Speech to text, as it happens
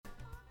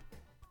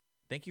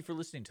Thank you for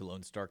listening to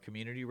Lone Star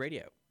Community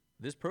Radio.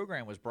 This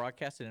program was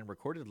broadcasted and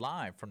recorded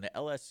live from the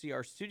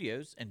LSCR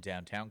studios in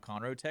downtown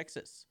Conroe,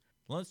 Texas.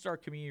 Lone Star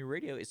Community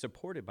Radio is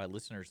supported by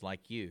listeners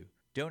like you.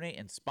 Donate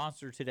and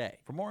sponsor today.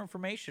 For more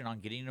information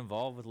on getting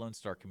involved with Lone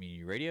Star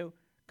Community Radio,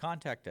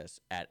 contact us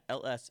at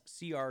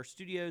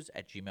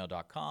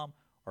lscrstudios@gmail.com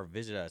or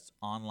visit us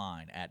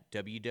online at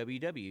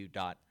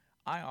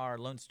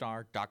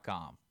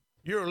www.irlonestar.com.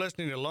 You're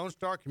listening to Lone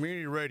Star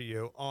Community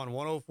Radio on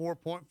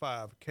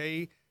 104.5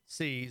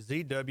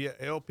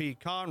 KCZWLP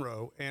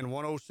Conroe and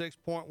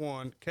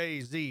 106.1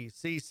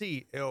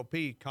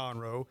 KZCCLP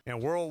Conroe and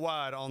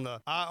worldwide on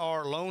the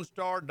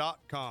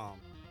irlonestar.com.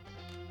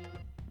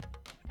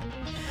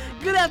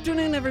 Good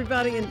afternoon,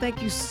 everybody, and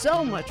thank you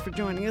so much for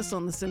joining us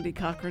on the Cindy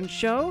Cochran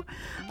Show.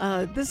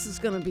 This is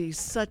going to be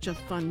such a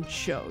fun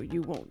show.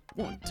 You won't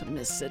want to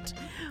miss it.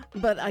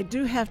 But I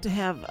do have to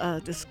have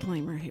a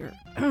disclaimer here.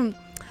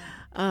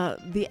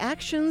 The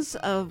actions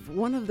of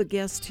one of the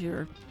guests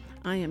here,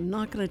 I am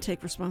not going to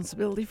take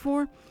responsibility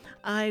for.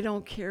 I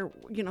don't care,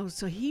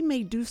 so he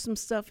may do some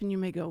stuff and you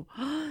may go,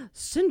 oh,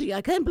 Cindy,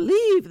 I can't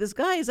believe this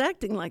guy is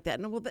acting like that.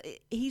 And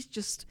he's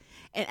just,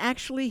 and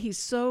actually he's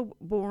so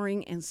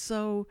boring and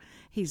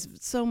he's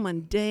so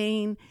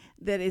mundane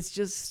that it's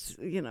just,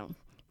 I'm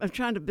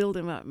trying to build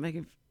him up,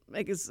 make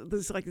this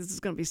like this is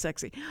going to be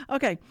sexy.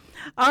 Okay.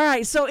 All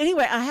right. So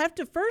anyway, I have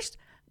to first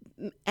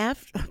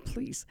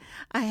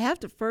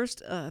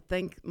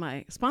thank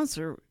my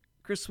sponsor,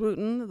 Chris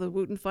Wooten, the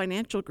Wooten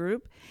Financial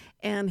Group,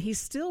 and he's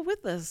still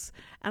with us.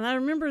 And I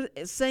remember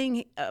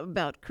saying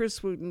about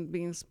Chris Wooten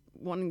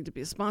wanting to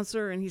be a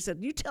sponsor, and he said,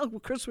 you tell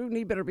Chris Wooten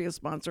he better be a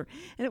sponsor.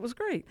 And it was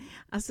great.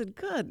 I said,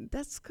 good.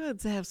 That's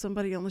good to have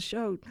somebody on the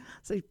show.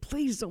 Say,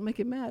 please don't make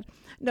him mad.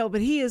 No,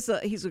 but he's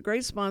a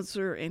great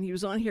sponsor, and he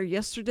was on here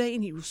yesterday,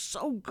 and he was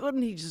so good,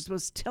 and he just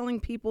was telling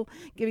people,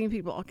 giving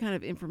people all kind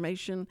of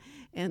information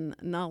and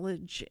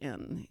knowledge,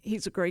 and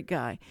he's a great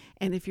guy.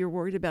 And if you're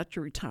worried about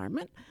your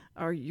retirement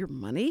or your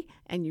money,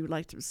 and you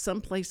like to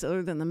someplace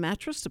other than the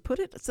mattress to put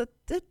it,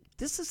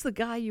 this is the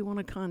guy you want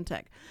to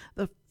contact.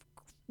 The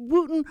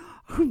Wooten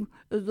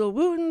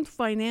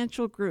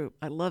Financial Group.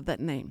 I love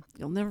that name.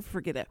 You'll never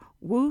forget it.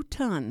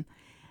 Wooten.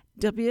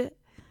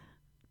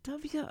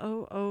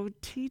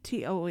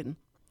 W-O-O-T-T-O-N.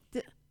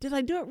 Did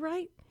I do it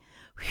right?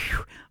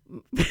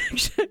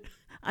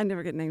 I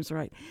never get names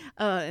right.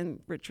 And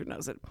Richard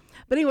knows it.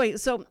 But anyway,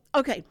 so,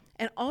 okay.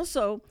 And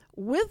also,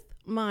 with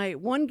my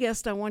one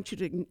guest, I want you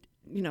to,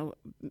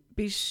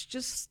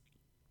 just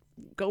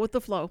go with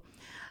the flow.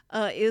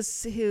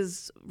 Is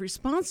his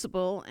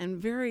responsible and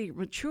very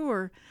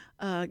mature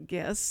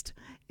guest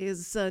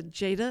is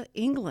Jada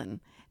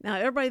England. Now,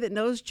 everybody that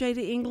knows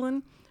Jada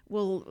England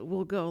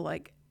will go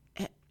like,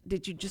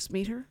 did you just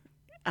meet her?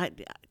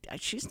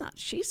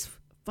 She's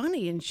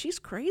funny and she's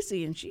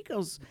crazy and she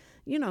goes,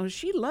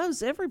 she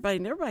loves everybody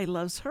and everybody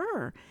loves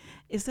her.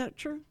 Is that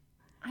true?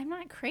 I'm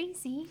not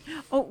crazy.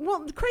 Oh,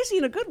 well, crazy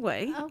in a good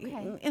way.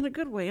 Okay. In a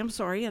good way. I'm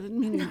sorry. I didn't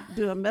mean to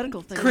do a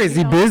medical thing.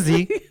 Crazy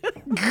busy.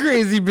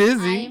 Crazy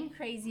busy. I am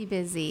crazy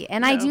busy.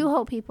 And I do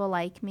hope people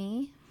like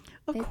me.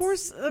 Of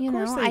course.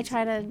 I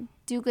try to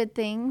do good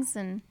things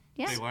and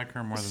yeah. They like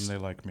her more than they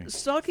like me.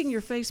 Stalking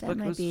your Facebook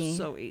was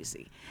so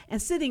easy.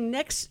 And sitting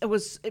next,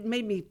 it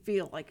made me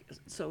feel like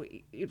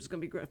it was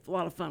going to be a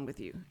lot of fun with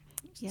you.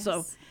 Yes,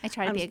 so I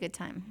try to be a good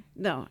time.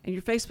 No, and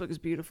your Facebook is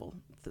beautiful.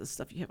 The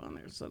stuff you have on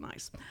there is so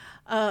nice.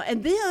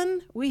 And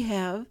then we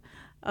have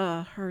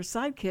her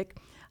sidekick,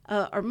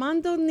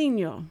 Armando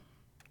Nino.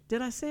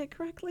 Did I say it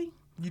correctly?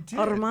 You did.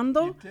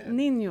 Armando you did.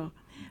 Nino.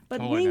 But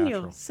totally Nino,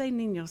 natural. say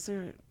Nino,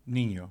 sir.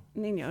 Nino.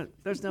 Nino.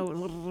 There's no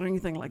little or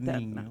anything like that.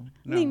 Nino.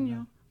 No.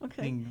 Nino.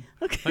 Okay. Nino.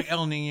 Okay. Like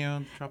El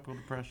Nino, tropical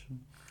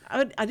depression.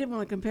 I didn't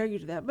want to compare you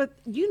to that, but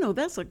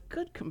that's a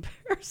good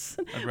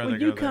comparison. I'd rather when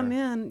you go come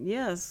there. in,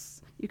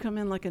 yes, you come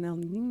in like an El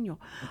Nino.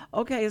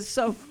 Okay,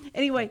 so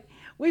anyway,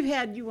 we've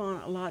had you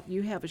on a lot.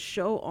 You have a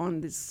show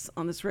on this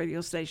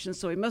radio station,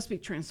 so we must be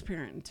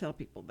transparent and tell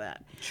people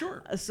that.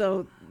 Sure.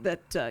 So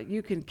that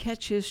you can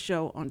catch his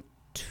show on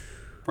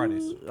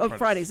Fridays.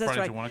 Fridays. That's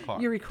right. At 1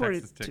 o'clock. You recorded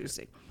Texas Ticket.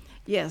 Tuesday.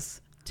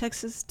 Yes,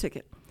 Texas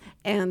Ticket.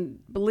 And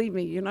believe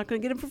me, you're not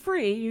going to get them for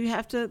free. You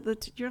have to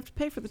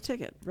pay for the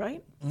ticket,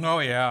 right? Oh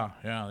yeah.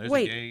 There's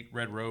Wait. a gate,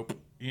 red rope.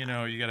 You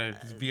got a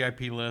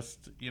VIP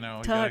list. You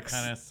got to Tux.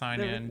 kind of sign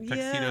in.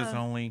 Tuxedos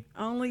only.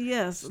 Only,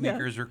 yes.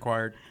 Sneakers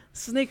required.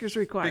 Sneakers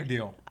required. Big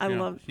deal. I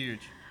love it.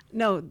 Huge.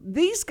 No,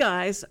 these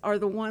guys are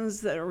the ones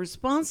that are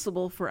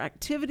responsible for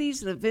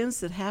activities and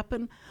events that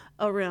happen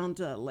around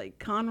Lake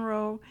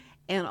Conroe.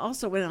 And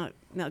also,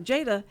 now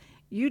Jada,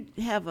 you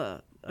have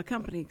a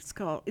company. It's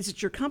called, is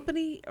it your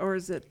company or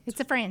is it? It's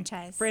a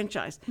franchise.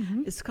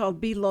 Mm-hmm. It's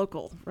called Be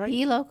Local, right?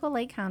 Be Local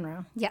Lake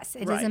Conroe. Yes,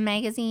 it is a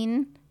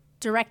magazine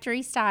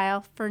directory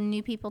style for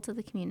new people to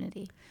the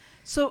community.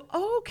 So,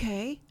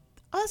 okay.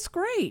 That's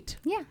great.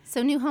 Yeah.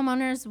 So new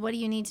homeowners, what do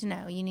you need to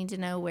know? You need to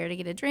know where to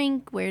get a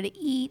drink, where to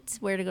eat,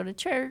 where to go to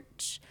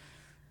church,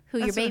 who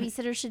your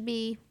babysitter should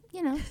be,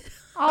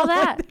 all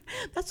that.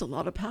 That's a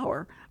lot of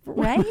power for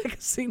Right? one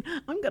magazine.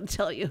 I'm going to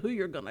tell you where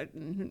you're going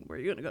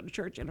to go to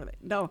church and everything.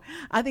 No,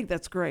 I think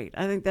that's great.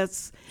 I think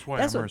that's why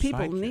I'm what her people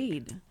sidekick.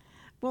 need.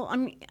 Well, I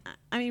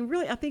mean,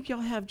 really, I think y'all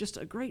have just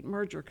a great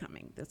merger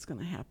coming. That's going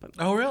to happen.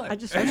 Oh, really? I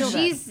just feel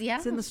She's- that. yeah,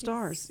 It's in the she's-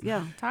 stars.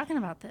 Yeah. Talking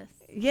about this.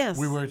 Yes.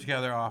 We work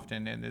together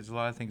often, and there's a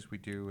lot of things we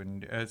do,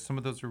 and some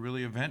of those are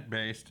really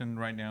event-based and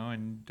right now,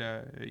 and,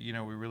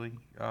 we really,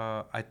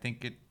 I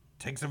think it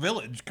takes a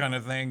village kind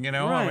of thing,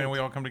 I Right. mean, we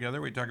all come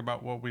together, we talk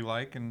about what we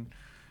like, and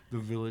the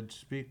village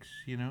speaks,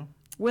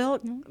 Well,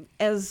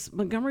 as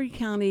Montgomery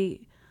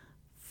County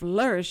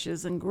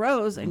flourishes and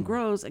grows and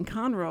grows, and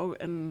Conroe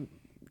and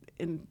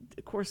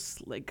of course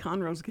Lake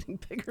Conroe's getting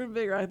bigger and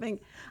bigger. I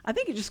think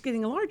it's just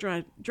getting larger.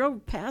 I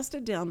drove past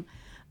it down,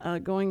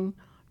 going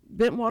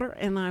Bentwater,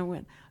 and I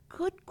went,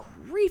 "Good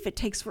grief! It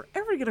takes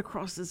forever to get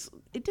across this.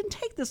 It didn't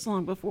take this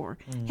long before.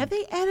 Have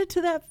they added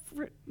to that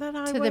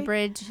highway? To the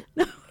bridge.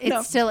 No, It's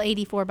no. still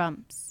 84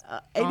 bumps.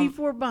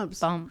 84 bumps.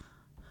 Bump.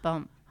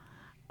 Bump.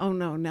 Oh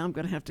no! Now I'm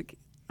gonna have to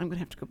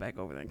go back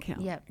over there and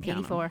count. Yep. count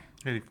 'em. 84.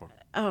 84.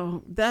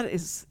 Oh,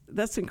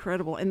 that's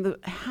incredible. And the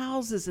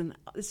houses, and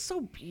it's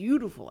so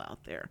beautiful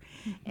out there.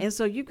 And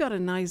so you've got a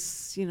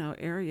nice,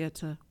 area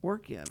to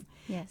work in.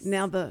 Yes.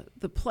 Now the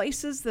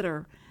places that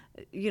are,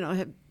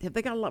 have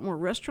they got a lot more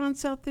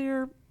restaurants out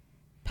there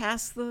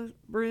past the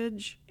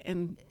bridge?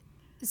 And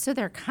So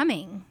they're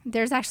coming.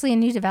 There's actually a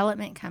new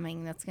development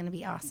coming that's going to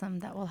be awesome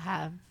that will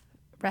have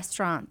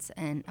restaurants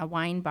and a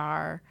wine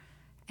bar.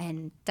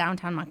 And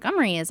downtown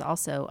Montgomery is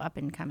also up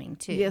and coming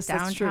too. Yes,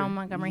 that's true. Downtown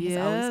Montgomery has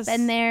always Yes.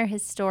 been there,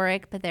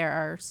 historic, but there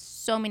are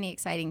so many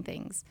exciting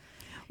things.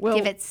 well,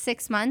 Give it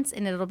 6 months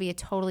and it'll be a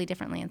totally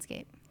different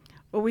landscape.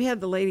 well, we had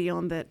the lady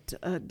on that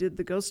did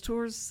the ghost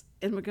tours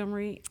in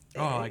Montgomery.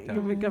 Oh, I like that.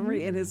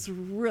 Montgomery, and it's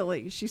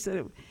really. She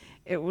said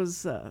it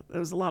was a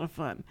lot of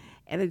fun,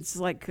 and it's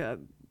like I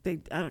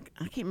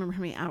can't remember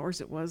how many hours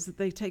it was that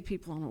they take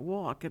people on a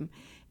walk,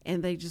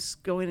 and they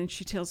just go in, and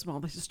she tells them all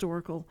the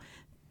historical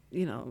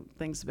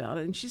things about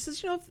it. And she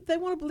says, if they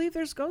want to believe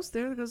there's ghosts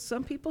there, because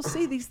some people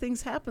see these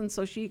things happen.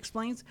 So she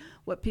explains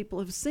what people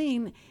have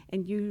seen,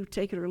 and you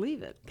take it or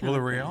leave it. Well,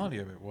 the reality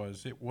of it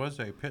was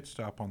a pit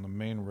stop on the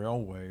main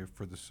railway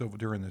for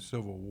during the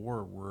Civil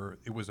War, where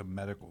it was a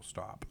medical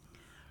stop.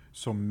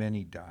 So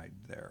many died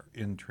there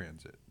in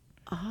transit.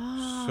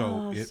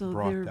 So it so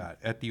brought they're- that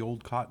at the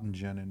old Cotton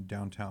Gin in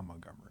downtown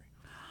Montgomery.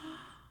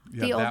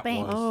 The old that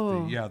bank.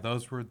 was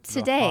those were the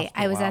Today,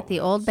 I was hospital at the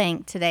outlets. old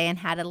bank today and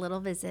had a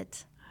little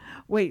visit.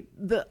 Wait,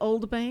 the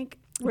old bank?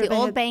 Where The they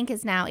old had- bank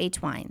is now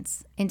H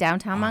Wines in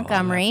downtown Oh, that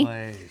Montgomery.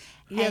 place.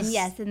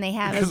 Yes. And they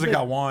have Because a they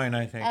got wine,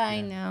 I think. I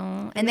yeah.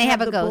 know. And they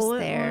have a the ghost bullet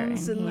there.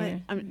 wounds and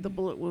and here. the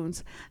bullet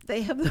wounds.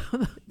 They have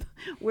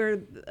where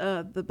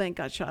the bank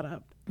got shot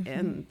up,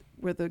 and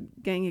where the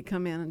gang had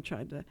come in and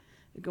tried to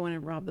go in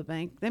and rob the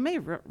bank. They may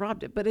have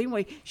robbed it, but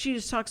anyway, she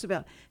just talks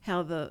about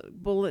how the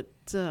bullet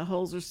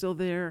holes are still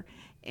there,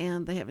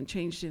 and they haven't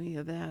changed any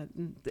of that.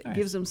 And it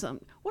gives them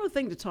what a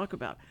thing to talk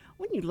about.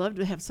 Wouldn't you love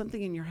to have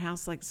something in your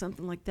house like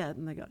something like that?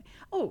 And they go,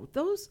 "Oh,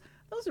 those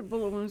are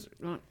bullet wounds."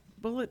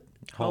 Bullet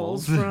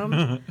holes from.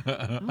 I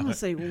want to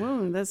say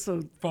wound. That's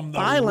so From the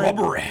violent.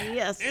 robbery.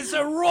 Yes, It's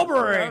a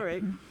robbery.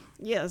 robbery.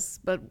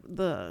 Yes, but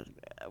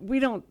we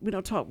don't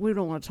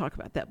want to talk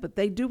about that. But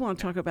they do want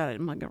to talk about it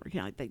in Montgomery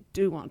County. They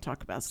do want to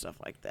talk about stuff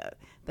like that.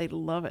 They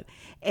love it.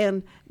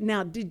 And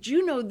now, did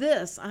you know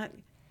this?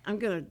 I'm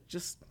gonna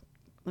just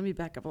let me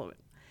back up a little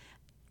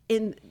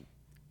bit.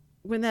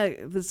 When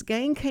this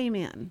gang came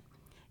in,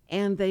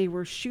 and they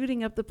were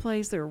shooting up the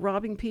place, they were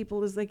robbing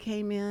people as they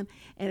came in,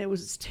 and it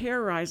was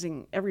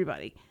terrorizing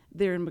everybody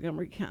there in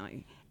Montgomery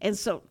County. And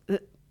so,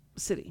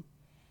 city.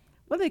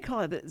 What do they call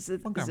it? Is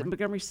it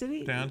Montgomery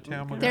City? Downtown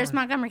Montgomery. There's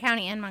Montgomery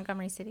County and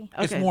Montgomery City.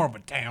 It's Okay. more of a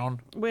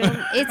town.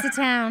 Well, It's a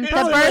town. The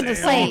Probably wasn't a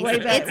city birthplace. way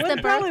back. It's Well, the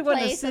it probably wasn't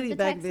a birthplace city of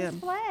the back Texas then.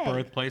 flag.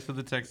 Birthplace of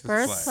the Texas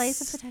flag.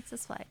 Birthplace of the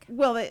Texas flag.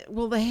 well,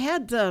 they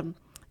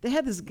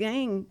had this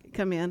gang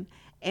come in,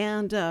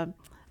 and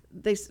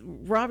they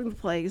robbing the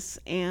place,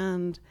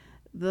 and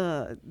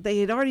they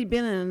had already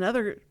been in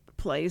another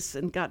place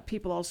and got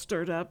people all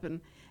stirred up and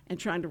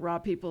trying to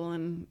rob people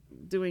and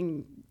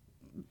doing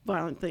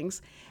violent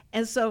things.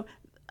 And so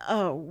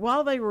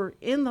while they were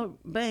in the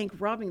bank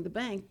robbing the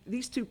bank,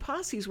 these two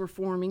posses were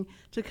forming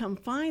to come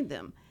find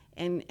them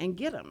and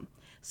get them.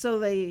 So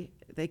they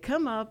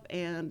come up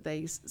and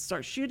they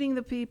start shooting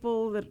the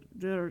people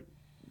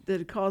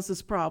that caused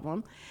this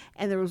problem.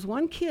 And there was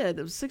one kid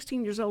that was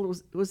 16 years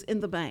old was in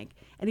the bank,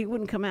 and he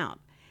wouldn't come out.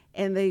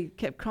 And they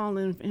kept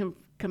calling him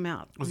come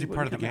out. Was he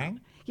part of the wouldn't come gang?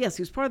 out. Yes,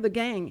 he was part of the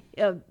gang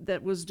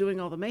that was doing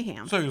all the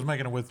mayhem. So he was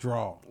making a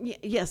withdrawal.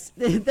 Yes,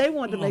 they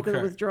wanted to make a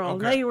Okay, withdrawal.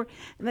 okay.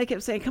 And they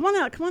kept saying, come on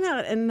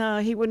out,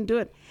 and he wouldn't do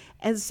it.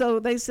 And so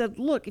they said,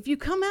 look, if you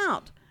come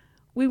out,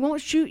 we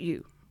won't shoot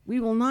you. We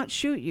will not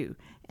shoot you.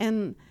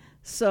 And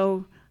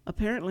so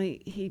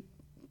apparently he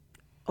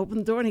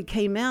opened the door and he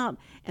came out,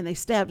 and they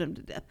stabbed him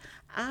to death.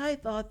 I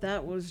thought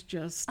that was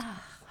just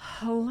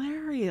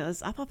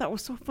hilarious. I thought that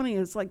was so funny.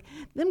 It's like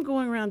them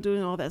going around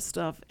doing all that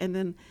stuff, and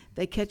then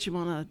they catch him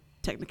on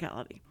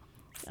technicality.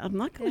 I'm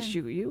not going to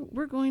shoot you.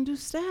 We're going to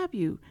stab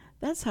you.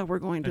 That's how we're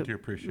going to. I do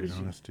appreciate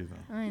honesty,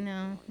 though. I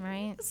know,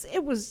 right?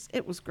 It was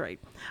great.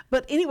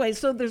 But anyway,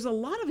 so there's a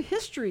lot of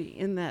history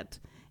in that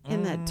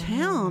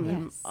town,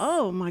 and Yes.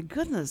 oh my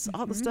goodness,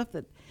 all the stuff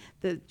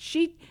that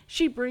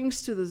she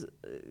brings to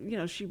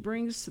the she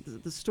brings to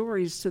the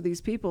stories to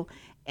these people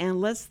and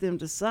lets them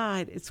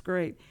decide. It's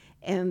great,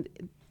 and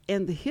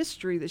the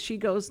history that she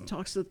goes and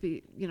talks to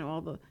the all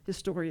the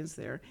historians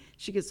there.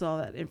 She gets all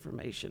that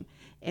information,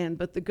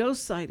 but the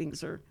ghost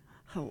sightings are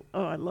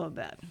I love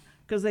that.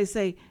 Because they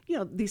say,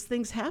 these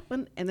things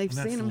happen, and they've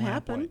seen them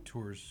happen. Lamplight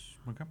Tours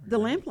Montgomery. The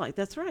right? lamplight,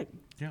 that's right.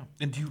 Yeah.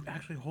 And do you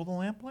actually hold a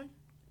lamplight?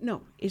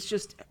 No, it's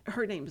just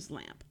her name is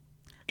Lamp.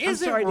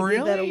 Is I'm sorry it to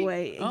give that really?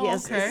 away. Oh,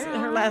 Yes, okay.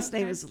 her last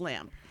name is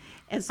Lamp,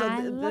 and so I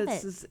love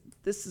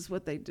this is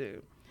what they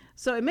do.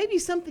 So it may be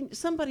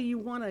somebody you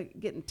want to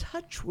get in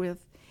touch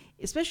with,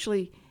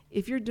 especially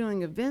if you're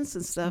doing events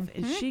and stuff,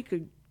 and she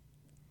could,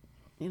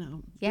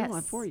 do Yes.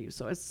 one for you.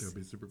 So it's That'd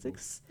be super cool.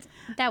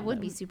 That would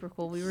be super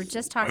cool. We were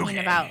just talking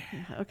about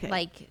Okay.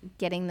 like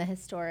getting the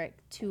historic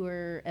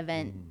tour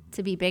event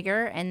to be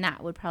bigger, and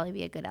that would probably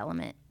be a good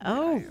element.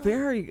 Oh,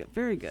 very good,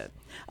 very good.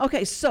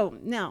 Okay, so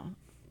now,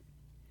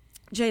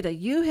 Jada,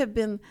 you have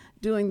been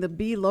doing the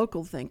Be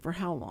Local thing for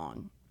how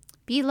long?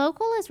 Be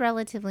Local is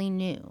relatively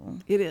new,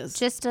 It is.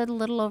 just a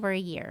little over a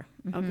year.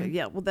 Okay,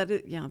 yeah. Well, that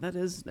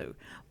is new.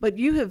 But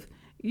you have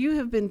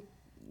been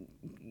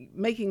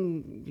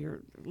making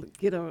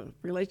get a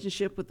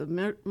relationship with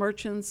the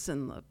merchants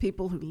and the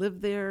people who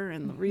live there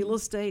and the real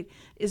estate.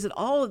 Is it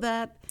all of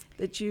that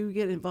you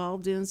get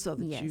involved in so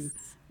that you Yes.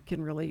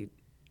 can really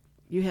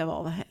you have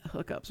all the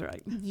hookups,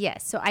 right?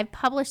 Yes. So I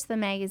published the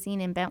magazine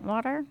in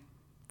Bentwater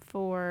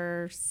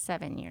for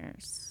 7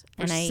 years.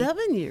 For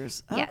 7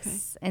 years. Okay.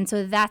 Yes. And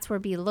so that's where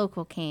Be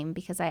Local came,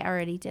 because I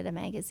already did a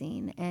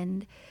magazine.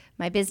 And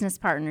my business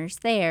partners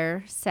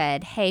there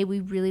said, hey, we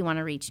really want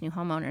to reach new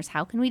homeowners.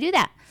 How can we do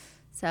that?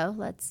 So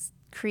let's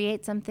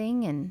create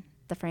something. And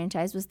the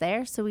franchise was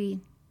there, so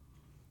we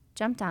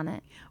jumped on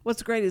it.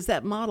 What's great is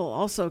that model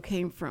also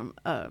came from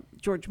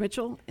George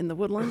Mitchell in the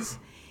Woodlands.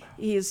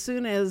 As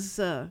soon as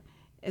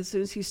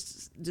he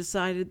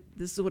decided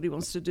this is what he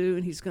wants to do,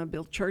 and he's going to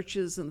build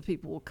churches, and the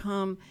people will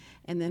come,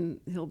 and then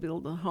he'll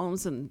build the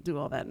homes and do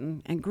all that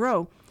and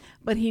grow.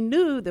 But he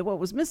knew that what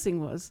was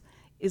missing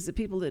is that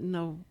people didn't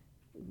know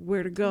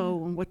where to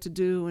go and what to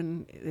do,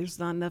 and there's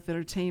not enough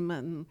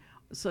entertainment, and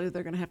so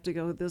they're going to have to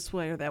go this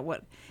way or that way.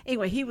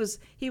 Anyway, he was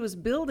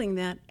building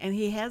that, and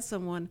he had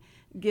someone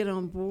get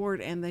on board,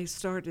 and they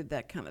started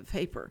that kind of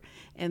paper,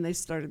 and they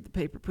started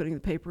putting the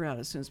paper out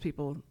as soon as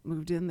people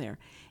moved in there,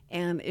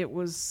 and it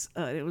was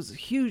a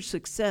huge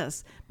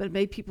success, but it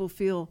made people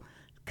feel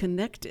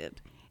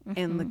connected,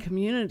 and the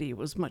community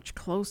was much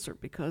closer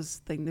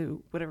because they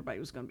knew what everybody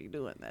was going to be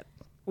doing that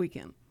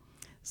weekend.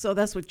 So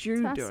that's what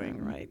you're That's doing,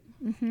 awesome. right?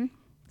 Mm-hmm.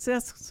 So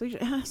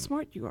how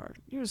smart you are.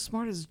 You're as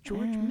smart as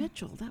George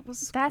Mitchell.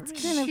 That's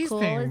great. kind of She's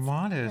cool. being It's-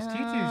 modest. You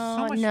do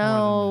so much no,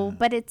 more than that.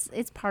 but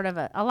it's part of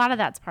a lot of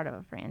that's part of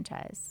a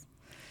franchise.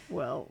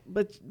 Well,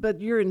 but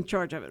you're in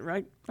charge of it,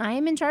 right? I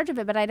am in charge of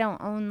it, but I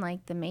don't own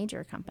like the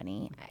major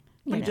company.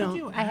 You don't.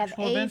 You do I have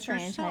actual a events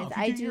franchise. yourself.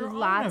 I You do your own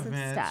lots of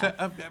events.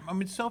 stuff. I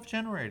mean,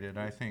 self-generated.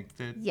 I think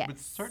that with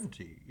Yes.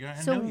 certainty. I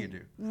So know you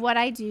do. what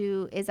I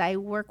do is I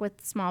work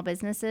with small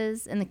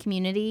businesses in the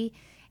community,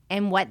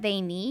 and what they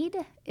need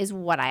is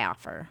what I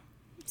offer.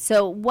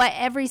 So what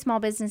every small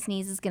business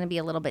needs is going to be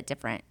a little bit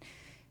different.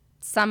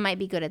 Some might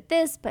be good at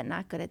this, but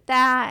not good at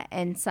that.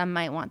 And some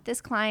might want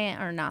this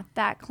client or not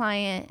that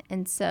client.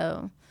 And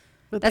so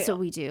But that's they- what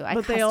we do. I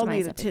But they all customize need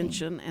everything.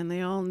 attention, and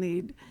they all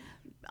need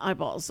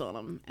eyeballs on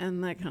them,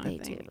 and that kind They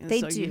of thing. do. And They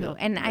so you do. help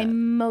And with I that.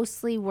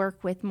 mostly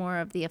work with more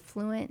of the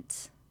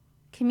affluent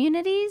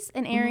communities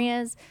and Mm-hmm.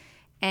 areas.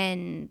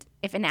 And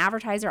if an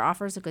advertiser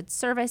offers a good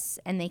service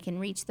and they can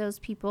reach those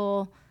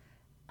people,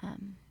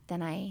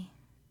 then I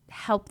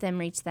help them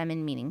reach them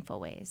in meaningful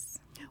ways.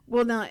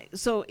 Well, now,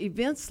 so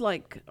events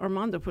like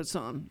Armando puts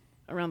on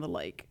around the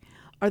lake,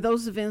 are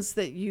those events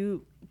that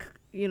you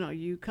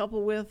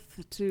couple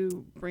with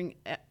to bring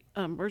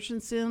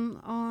merchants in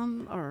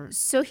on, or?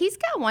 So he's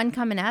got one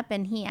coming up,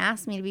 and he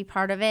asked me to be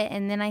part of it.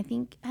 And then I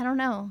don't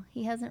know.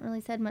 He hasn't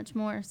really said much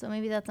more, so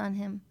maybe that's on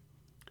him.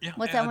 Yeah.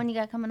 What's that one you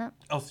got coming up?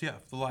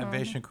 LCF, the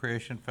Libation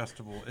Creation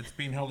Festival. It's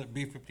being held at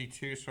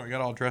B52, so I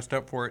got all dressed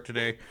up for it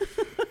today.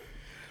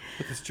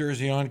 Put this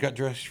jersey on, got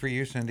dressed for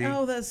you, Cindy.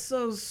 Oh, that's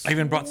so sweet. I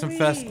even brought some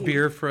Fest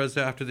beer for us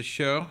after the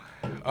show.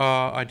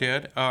 I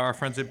did. Our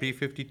friends at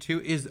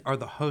B52 are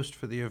the host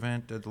for the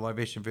event at the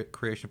Libation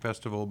Creation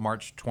Festival,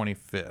 March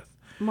 25th.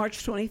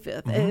 March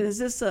 25th. Mm-hmm. And is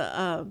this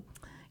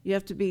you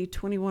have to be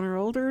 21 or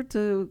older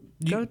to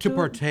go to it?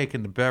 Partake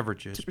in the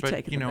beverages. To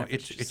partake but in the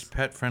it's beverages.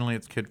 pet friendly,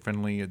 it's kid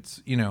friendly,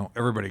 it's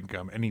everybody can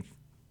come.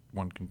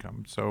 Anyone can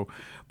come. So,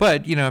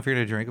 but if you're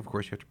gonna drink, of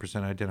course you have to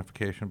present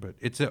identification. But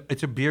it's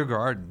a beer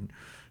garden.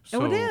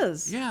 So, Oh, it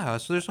is? Yeah.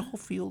 So there's a whole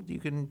field you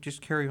can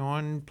just carry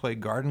on, play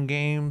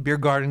beer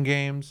garden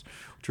games,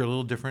 which are a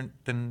little different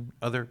than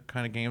other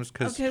kind of games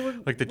because Okay,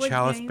 like the what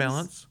chalice games?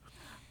 balance.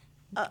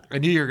 I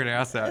knew you were going to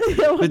ask that.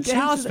 Yeah, what The games do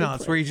chalice they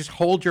balance, play? where you just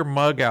hold your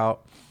mug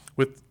out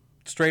with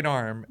straight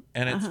arm,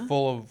 and it's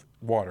full of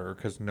water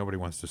because nobody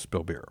wants to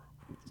spill beer.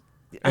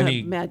 Any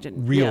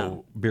imagine,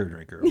 real beer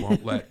drinker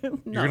won't let. You're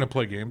going to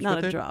play games not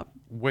with a it? drop.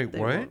 Wait, They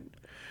what? won't.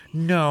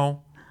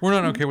 No, we're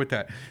not okay with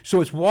that.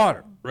 So it's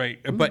water, right?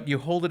 But you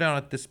hold it out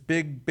at this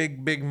big,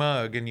 big, big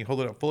mug, and you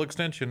hold it at full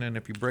extension, and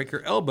if you break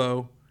your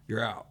elbow,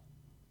 you're out.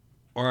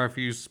 Or if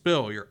you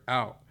spill, you're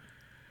out.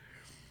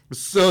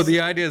 So the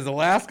idea is the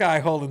last guy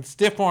holding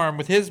stiff arm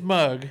with his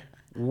mug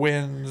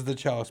wins the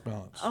chalice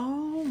balance.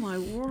 Oh my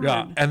word!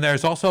 Yeah, and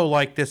there's also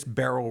like this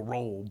barrel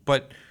roll,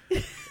 but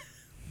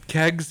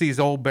kegs, these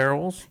old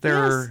barrels,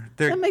 they're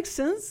that makes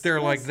sense.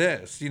 They're like Yes.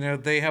 this, you know.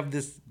 They have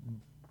this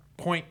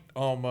point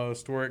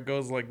almost where it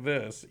goes like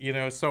this, you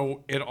know.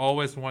 So it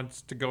always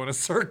wants to go in a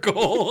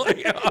circle.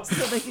 Yeah.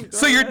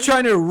 So you're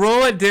trying to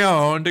roll it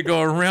down to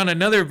go around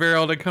another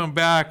barrel to come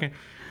back, and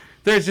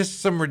there's just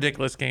some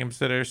ridiculous games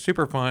that are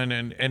super fun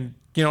and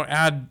you know,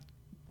 add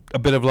a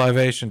bit of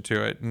libation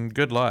to it, and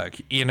good luck.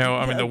 You know,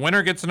 I mean, the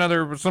winner gets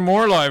some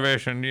more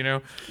libation. You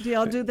know. Do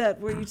y'all do that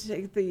where you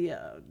take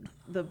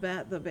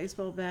the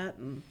baseball bat,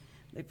 and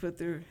they put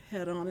their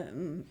head on it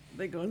and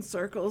they go in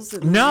circles?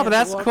 And No, you but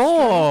have to that's walk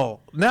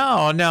cool.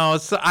 No.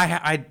 So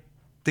I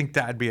think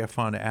that'd be a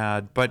fun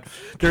ad. But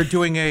they're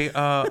doing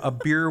a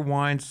beer,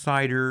 wine,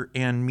 cider,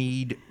 and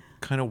mead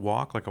kind of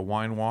walk, like a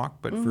wine walk,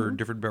 but for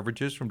different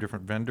beverages from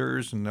different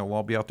vendors, and they'll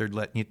all be out there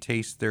letting you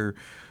taste their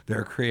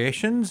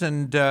creations.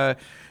 And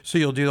so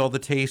you'll do all the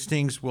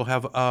tastings. We'll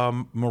have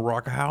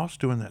Maraca House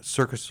doing that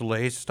Cirque du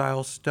Soleil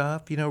style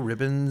stuff, you know,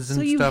 ribbons So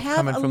and you stuff have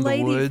coming a from the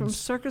lady woods. from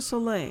Cirque du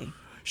Soleil.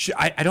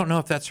 I don't know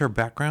if that's her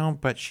background,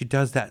 but she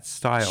does that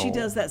style. She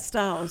does that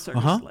style of Cirque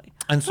du Soleil.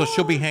 And so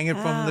she'll be hanging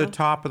from the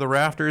top of the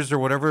rafters or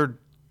whatever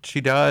she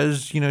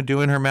does, you know,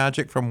 doing her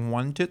magic from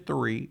 1 to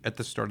 3 at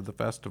the start of the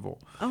festival.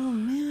 Oh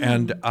man!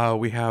 And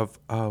we have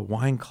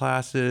wine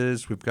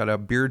classes. We've got a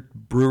beer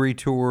brewery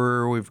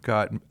tour. We've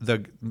got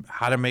the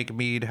how to make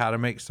mead, how to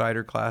make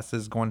cider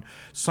classes going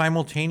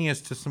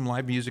simultaneous to some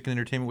live music and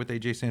entertainment with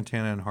AJ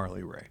Santana and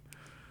Harley Ray.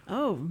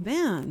 Oh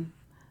man!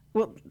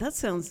 Well, that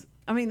sounds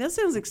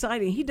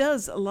exciting. He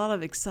does a lot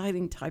of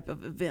exciting type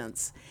of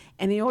events,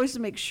 and he always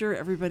makes sure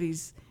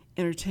everybody's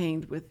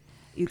entertained with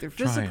either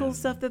physical Trying.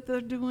 stuff that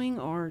they're doing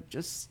or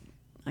just,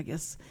 I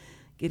guess,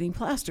 getting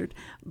plastered.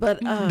 But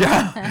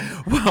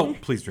Well,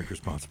 please drink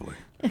responsibly.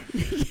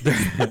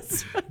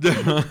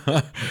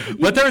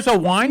 But there's a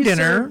wine you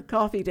dinner. serve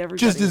coffee to everybody.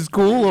 Just as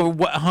cool, or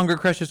what Hunger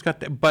Crush has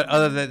got. But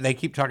other than they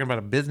keep talking about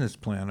a business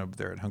plan over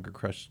there at Hunger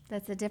Crush.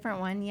 That's a different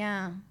one,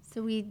 yeah.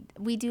 So we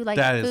do like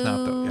That is not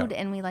the- food yeah.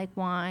 and we like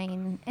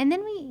wine, and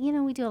then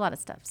we do a lot of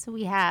stuff. So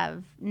we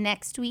have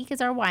next week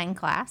is our wine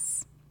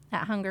class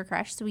at Hunger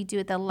Crush. So we do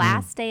it the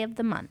last day of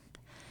the month.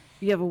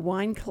 You have a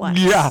wine class.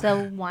 Yeah.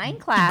 So wine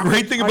class.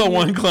 Great thing about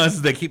wine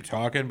classes, they keep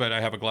talking, but I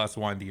have a glass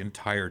of wine the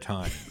entire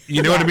time.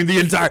 You know what I mean? The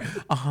entire.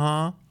 That's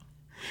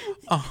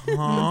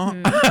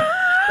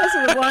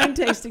what the wine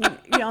tasting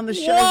on the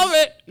show. Love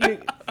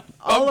it.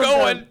 I'm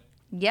going.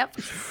 Yep.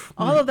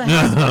 All of the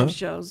housewife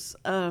shows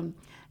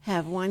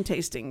have wine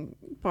tasting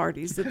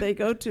parties that they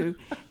go to,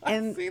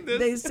 and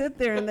they sit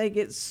there and they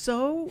get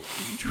so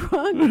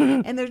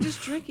drunk, and they're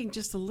just drinking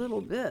just a little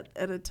bit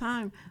at a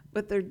time,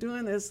 but they're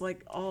doing this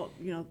like all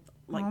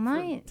All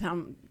night.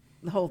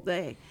 the whole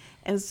day,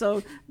 and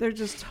so they're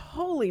just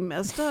totally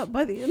messed up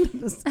by the end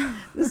of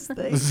this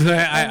thing.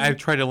 So I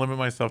try to limit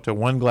myself to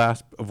 1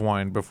 glass of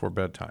wine before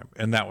bedtime,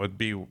 and that would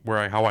be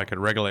how I could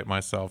regulate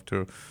myself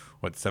to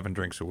 7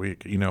 drinks a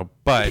week, you know.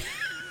 But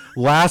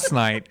last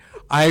night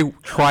I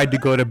tried to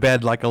go to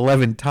bed like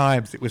 11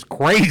 times. It was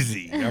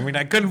crazy. I mean,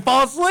 I couldn't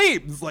fall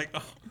asleep. It's like,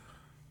 ugh.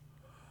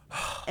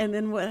 And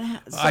then what?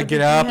 So I did get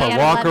you up, have- I had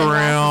walk 11 glasses of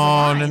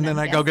around, wine, and then I'm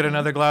I go get guessing.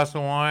 another glass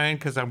of wine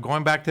because I'm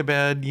going back to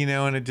bed, you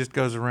know, and it just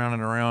goes around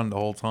and around the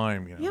whole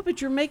time. You know? Yeah,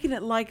 but you're making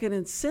it like an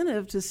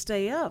incentive to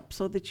stay up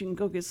so that you can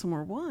go get some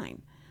more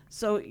wine.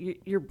 So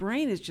your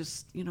brain is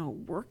just,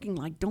 working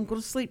like, don't go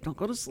to sleep,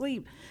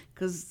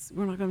 because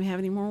we're not going to have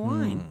any more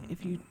wine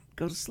if you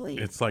go to sleep.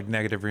 It's like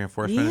negative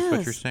reinforcement is what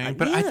you're Yes, saying.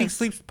 But I think yes.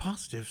 sleep's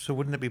positive, so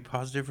wouldn't it be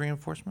positive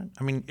reinforcement?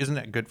 I mean, isn't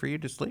that good for you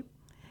to sleep?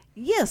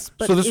 Yes,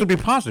 but So this would be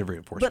positive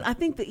reinforcement. But I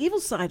think the evil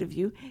side of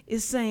you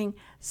is saying,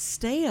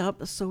 stay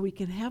up so we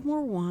can have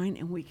more wine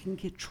and we can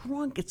get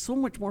drunk. It's so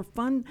much more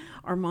fun,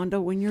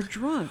 Armando, when you're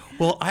drunk.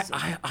 Well,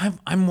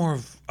 I'm more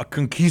of a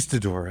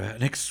conquistador,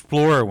 an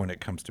explorer when it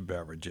comes to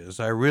beverages.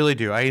 I really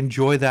do. I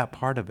enjoy that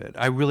part of it.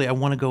 I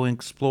want to go and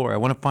explore. I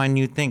want to find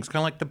new things, kind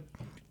of like the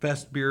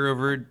best beer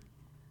over at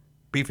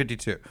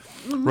B52,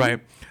 right?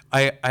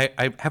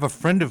 I have a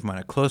friend of mine,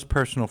 a close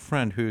personal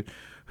friend,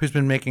 who's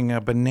been making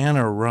a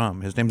banana rum.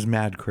 His name's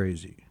Mad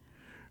Crazy,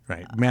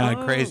 right?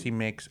 Mad Crazy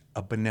makes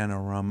a banana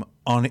rum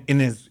in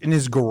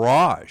his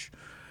garage.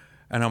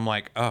 And I'm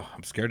like, oh,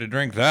 I'm scared to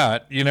drink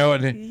that, you know?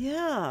 And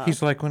Yeah.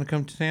 he's like, want to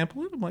come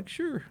sample it? I'm like,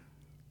 sure.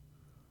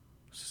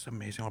 This is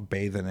amazing. I'll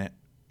bathe in it.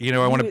 You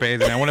know, I want to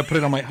bathe in it. I want to put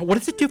it on my. What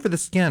does it do for the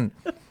skin?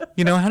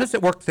 You know, how does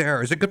it work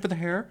there? Is it good for the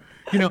hair?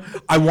 You know,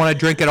 I want to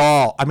drink it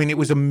all. I mean, it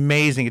was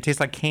amazing. It tastes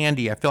like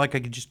candy. I feel like I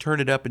could just turn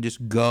it up and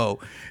just go.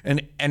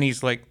 And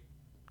he's like,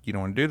 you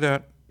don't want to do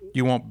that.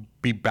 You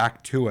won't be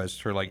back to us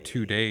for like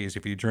 2 days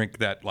if you drink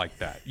that like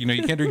that. You know,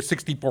 you can't drink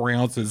 64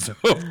 ounces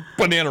of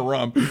banana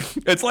rum.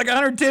 It's like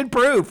 110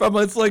 proof.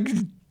 It's like,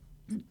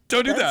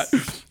 don't do that.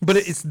 But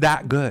it's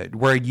that good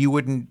where you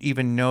wouldn't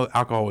even know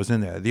alcohol was in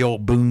there. The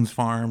old Boone's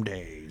Farm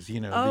days, you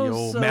know, the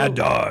old Mad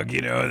Dog,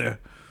 you know.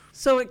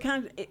 So it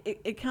kind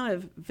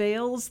of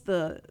veils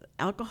the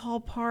alcohol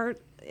part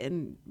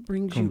and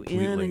brings you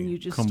in, and you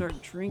just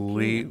start drinking.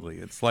 Completely.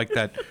 It's like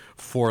that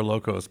Four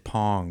Locos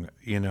Pong,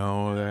 you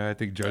know. I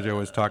think JoJo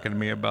was talking to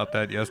me about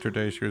that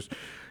yesterday. She was,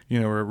 you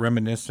know,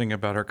 reminiscing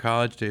about her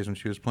college days when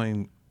she was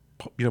playing,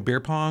 you know, beer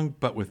pong,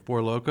 but with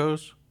Four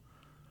Locos.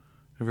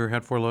 Have you ever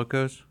had Four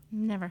Locos?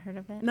 Never heard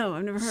of it. No,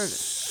 I've never heard of it.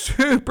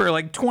 Super,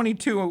 like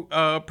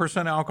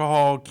 22%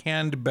 alcohol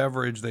canned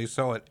beverage. They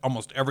sell at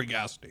almost every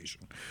gas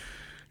station.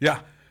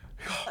 Yeah.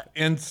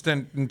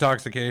 Instant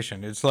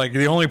intoxication. It's like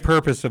the only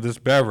purpose of this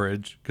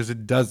beverage, because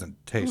it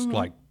doesn't taste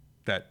like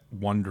that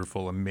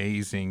wonderful,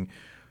 amazing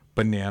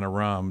banana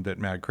rum that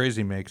Mad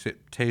Crazy makes.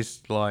 It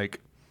tastes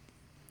like,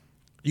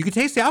 you can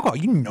taste the alcohol.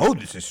 You know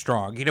this is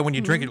strong. You know, when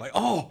you drink it, like,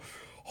 oh,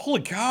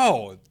 holy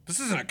cow, this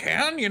isn't a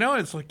can, you know?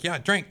 It's like, yeah,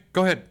 drink,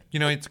 go ahead. You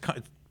know, it's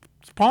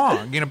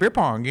pong, you know, beer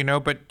pong, you know,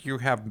 but you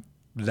have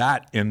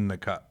that in the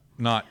cup,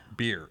 not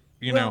beer,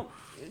 you know?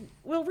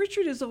 Well,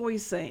 Richard is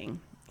always saying,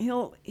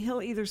 he'll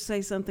either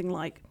say something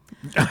like,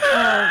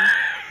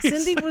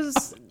 Cindy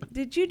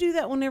did you do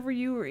that whenever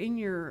you were in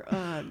your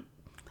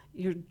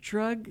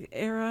drug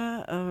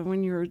era,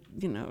 when you were,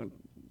 you know,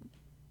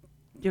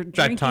 your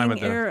drinking time of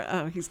the era?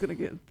 Oh, he's gonna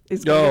get a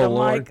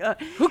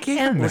mic. Who gave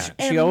him that?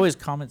 She always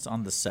comments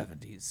on the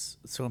 70s.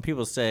 So when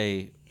people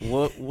say,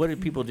 what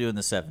did people do in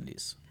the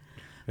 70s?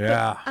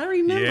 Yeah. I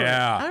remember.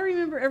 Yeah. I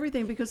remember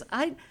everything because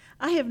I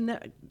have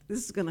never.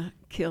 This is gonna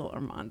kill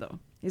Armando.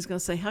 He's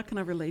gonna say, "How can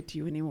I relate to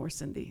you anymore,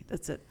 Cindy?"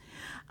 That's it.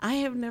 I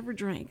have never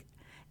drank,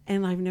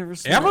 and I've never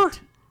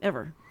smoked.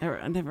 Ever.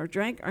 I never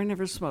drank or I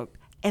never smoked,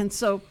 and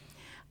so,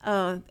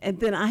 and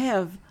then I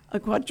have a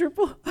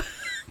quadruple.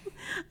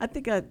 I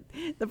think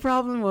the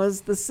problem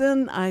was the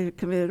sin I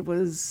committed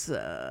was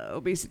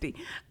obesity,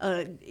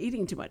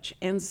 eating too much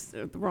and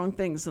the wrong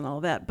things and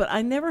all that. But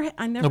I never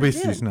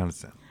Obesity did. is not a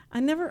sin. I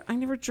never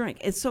drank,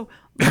 and so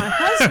my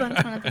husband.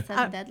 One of the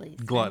seven deadlies.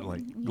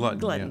 Gluttony.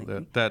 Gluttony.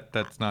 Yeah,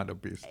 that's not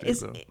obesity.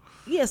 Though.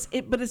 Yes,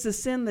 but it's a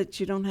sin that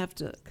you don't have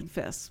to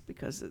confess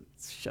because it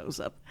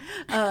shows up.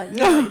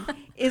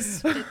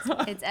 It's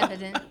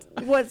evident.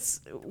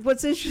 What's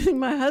interesting,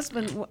 my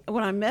husband,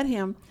 when I met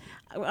him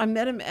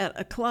at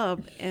a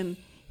club, and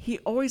he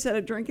always had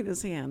a drink in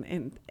his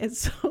hand, and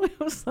so it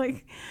was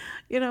like,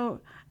 you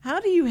know,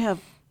 how do you have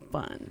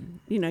fun?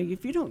 You know,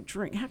 if you don't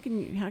drink, how can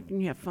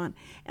you have fun?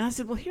 And I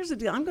said, well, here's the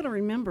deal. I'm going to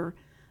remember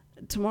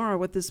tomorrow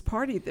what this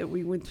party that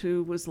we went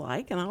to was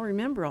like, and I'll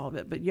remember all of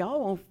it. But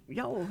y'all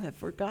will have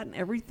forgotten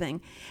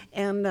everything,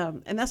 and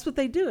that's what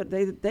they do.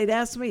 They'd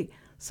ask me,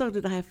 so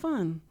did I have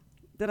fun?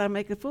 Did I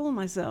make a fool of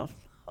myself?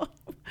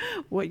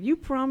 What you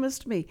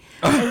promised me.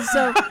 And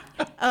so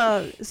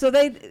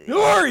they. Who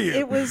are you?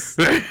 It was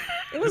a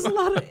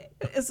lot.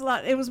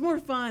 It was more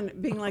fun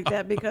being like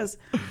that because,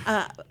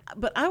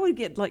 but I would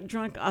get like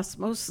drunk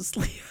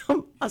osmosisly.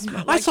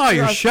 I saw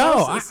your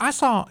show. I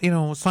saw, you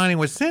know, Signing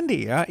with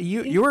Cindy.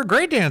 You were a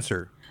great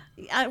dancer.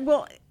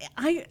 Everybody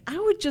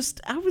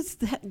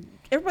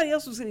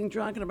else was getting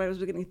drunk and everybody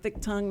was getting thick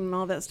tongue and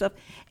all that stuff,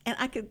 and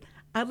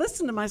I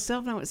listened to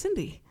myself and I went,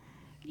 Cindy,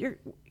 you're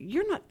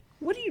not.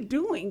 What are you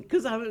doing?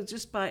 Because I was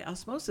just by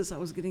osmosis, I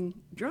was getting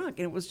drunk,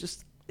 and it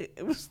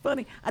was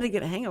funny. I didn't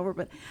get a hangover,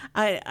 but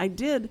I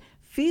did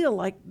feel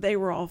like they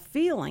were all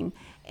feeling,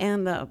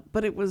 and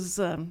but it was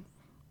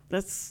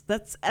that's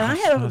and I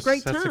had a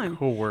great time. That's a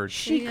cool word.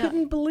 She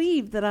couldn't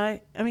believe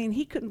that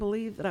he couldn't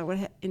believe that I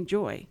would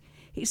enjoy.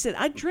 He said,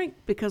 I drink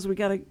because we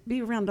got to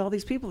be around all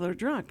these people that are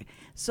drunk.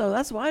 So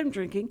that's why I'm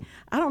drinking.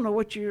 I don't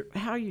know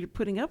how you're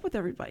putting up with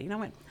everybody. And I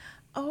went,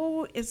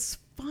 oh, it's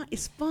fun.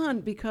 It's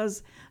fun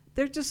because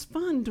they're just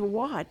fun to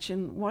watch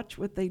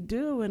what they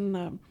do.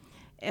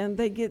 And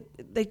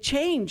they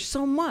change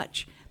so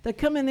much. They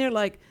come in there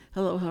like,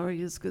 hello, how are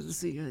you? It's good to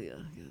see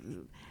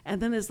you.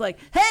 And then it's like,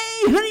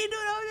 hey, what are you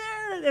doing over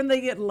there? And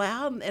they get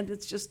loud, and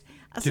it's just,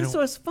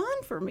 so it's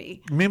fun for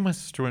me. Me and my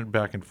sister went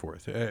back and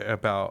forth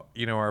about,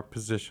 you know, our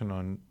position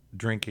on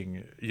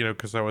drinking, you know,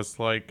 because I was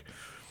like,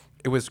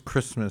 it was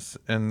Christmas,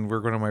 and we're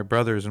going to my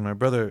brother's, and my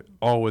brother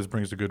always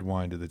brings a good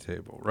wine to the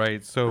table,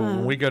 right? So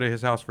when we go to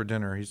his house for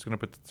dinner, he's going to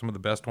put some of the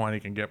best wine he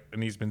can get,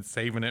 and he's been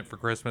saving it for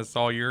Christmas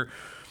all year.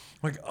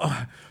 Like,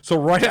 so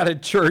right out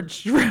of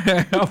church,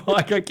 I'm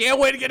like, I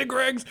can't wait to get to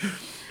Greg's.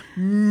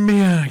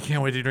 Man, I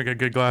can't wait to drink a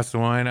good glass of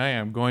wine. I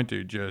am going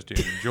to just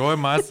enjoy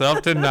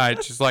myself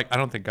tonight. She's like, I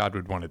don't think God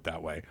would want it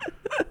that way.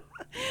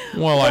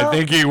 Well, I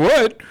think he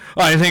would.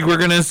 I think we're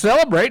going to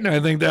celebrate, and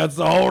I think that's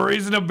the whole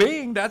reason of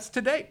being. That's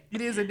today.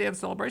 It is a damn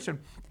celebration.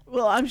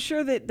 Well, I'm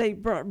sure that they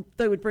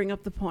would bring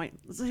up the point.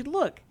 Say,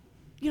 look,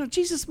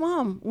 Jesus'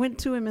 mom went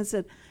to him and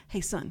said,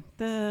 "Hey, son,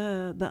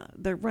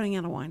 they're running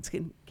out of wines.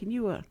 Can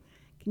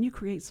you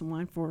create some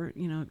wine for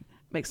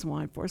make some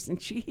wine for us?" And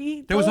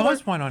there was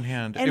always wine on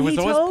hand. It was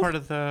always part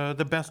of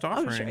the best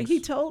offerings. Oh,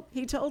 sure.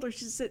 He told her.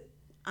 She said,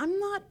 "I'm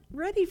not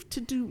ready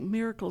to do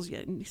miracles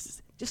yet." And he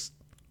says, "Just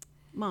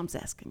Mom's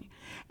asking you."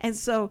 And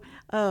so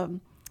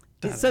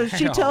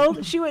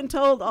she went and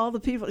told all the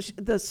people,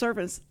 the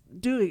servants,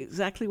 do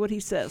exactly what he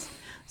says.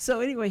 So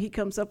anyway, he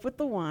comes up with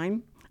the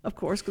wine, of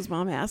course, because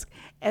Mom asked,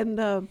 and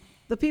the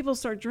people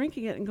start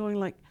drinking it and going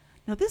like,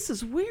 "Now this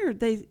is weird.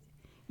 They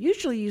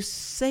usually you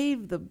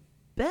save the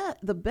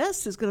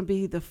best is going to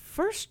be the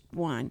first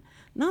wine,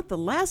 not the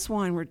last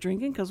wine we're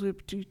drinking because we're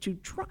too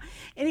drunk."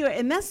 Anyway,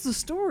 and that's the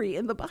story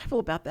in the Bible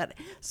about that.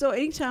 So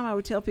anytime I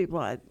would tell people,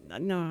 I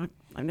know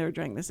I've never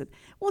drank this, I said,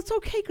 "Well, it's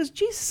okay because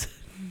Jesus."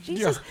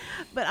 Yeah.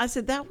 But I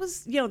said that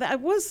was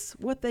that was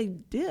what they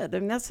did,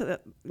 and that's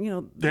the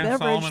Dan beverage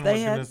Solomon they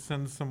was had. going to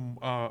send some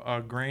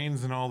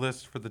grains and all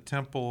this for the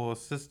temple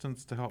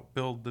assistants to help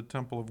build the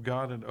temple of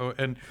God,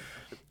 and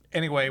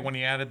anyway, when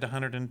he added the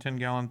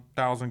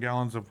 110,000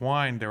 gallons of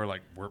wine, they were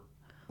like,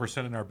 "We're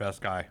sending our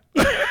best guy.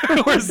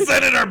 We're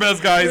sending our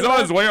best guy. He's on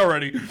his way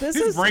already.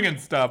 He's bringing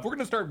stuff. We're going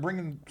to start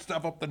bringing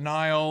stuff up the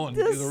Nile and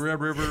the Red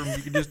River. And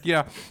we can just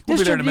we'll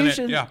be there in a minute.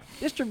 Yeah,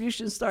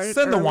 distribution started.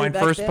 Send the early wine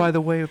back first, then. by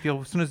the way. As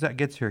soon as that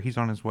gets here, he's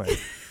on his way."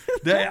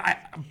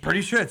 I'm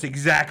pretty sure that's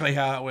exactly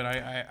how it went.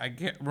 I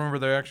can't remember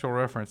the actual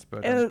reference,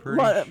 but I'm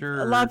pretty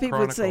sure. A lot of people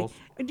would say, Chronicles.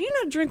 "Do you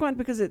not drink wine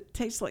because it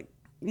tastes like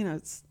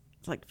it's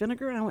like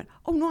vinegar?" And I went,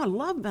 "Oh no, I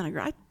love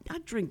vinegar. I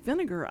drink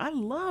vinegar. I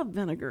love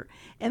vinegar."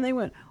 And they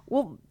went,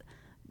 "Well,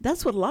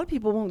 that's what a lot of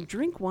people won't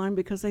drink wine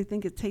because they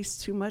think it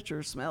tastes too much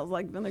or smells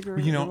like vinegar."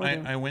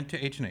 I went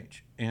to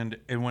H&H, and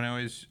when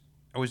I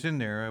was in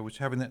there, I was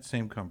having that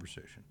same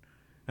conversation,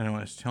 and I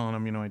was telling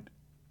them,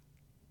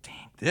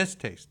 dang, this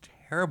tastes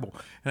terrible,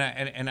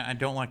 and I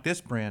don't like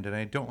this brand, and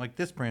I don't like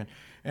this brand,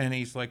 and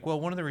he's like, "Well,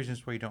 one of the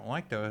reasons why you don't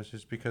like those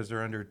is because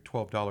they're under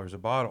 $12 a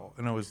bottle,"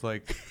 and I was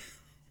like,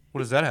 "What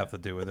does that have to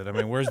do with it? I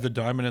mean, where's the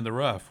diamond in the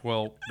rough?"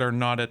 "Well, they're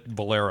not at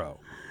Valero."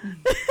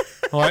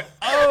 I'm like,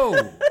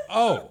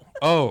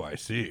 oh, I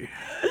see.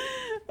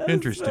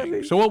 Interesting.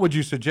 funny. So what would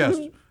you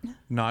suggest?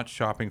 Not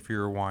shopping for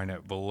your wine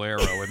at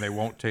Valero, and they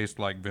won't taste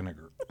like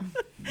vinegar.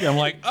 Yeah, I'm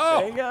like,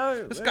 There you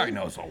go. this guy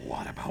knows a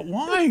lot about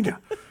wine.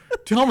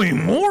 Tell me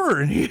more.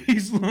 And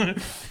he's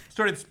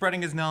started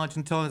spreading his knowledge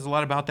and telling us a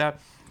lot about that.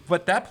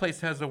 But that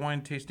place has a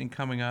wine tasting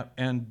coming up,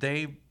 and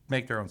they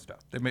make their own stuff.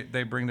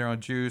 They bring their own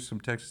juice, some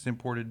Texas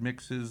imported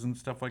mixes and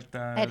stuff like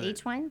that. At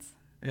H Wines?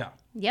 Yeah.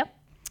 Yep.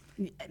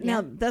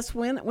 Now that's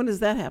when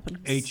does that happen?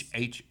 It's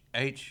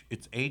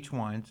H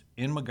Wines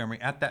in Montgomery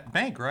at that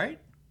bank, right?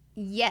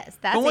 Yes,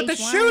 that's The one with H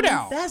the Wines.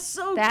 shootout. That's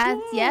so That's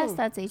cool. yes,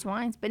 that's H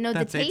Wines. But no,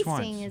 That's the H tasting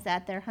Wines. is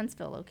at their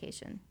Huntsville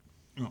location.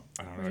 No,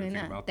 I don't know Really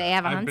anything not. about They that.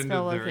 have a I've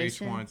Huntsville been to their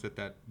location. H Wines at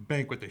that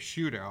bank with the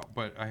shootout,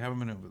 but I haven't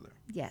been over there.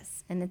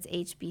 Yes, and it's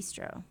H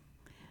Bistro,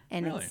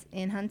 and Really? it's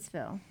in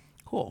Huntsville.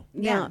 Cool.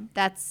 Yeah, Now,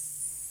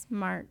 that's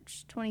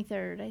March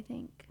 23rd, I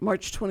think.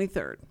 March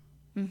 23rd.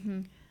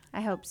 I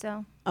hope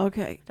so.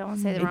 Okay. Don't want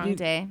to say the And wrong you-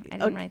 day. I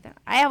didn't okay. write that.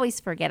 I always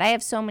forget. I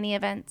have so many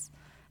events.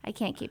 I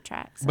can't keep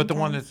track. But the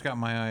one sometimes. that's got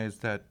my eye is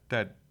that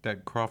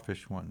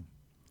crawfish one.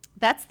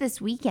 That's this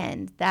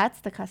weekend. That's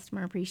the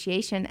customer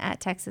appreciation at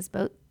Texas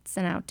Boats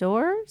and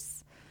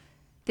Outdoors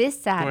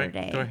this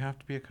Saturday. Do I have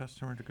to be a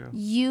customer to go?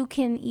 You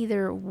can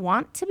either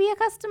want to be a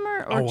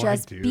customer or Oh, I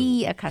just do.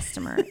 be a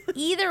customer.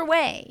 Either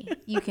way,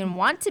 you can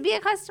want to be a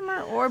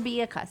customer or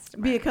be a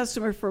customer. Be a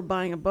customer for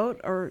buying a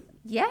boat or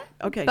Yeah.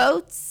 Okay.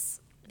 Boats,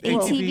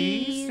 ATVs,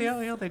 ATVs,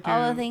 yeah, they do.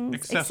 all the things,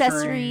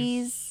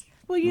 accessories.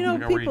 well, you know, Oh my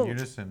God, we're people in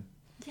unison.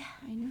 Yeah,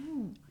 I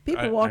know.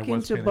 people I walk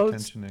was into paying boats,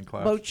 attention in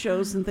class. boat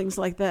shows and things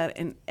like that,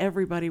 and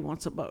everybody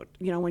wants a boat.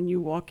 You know, when you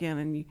walk in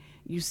and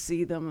you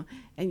see them,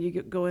 and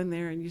you go in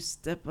there and you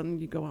step on,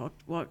 you go out,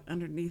 walk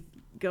underneath,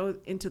 go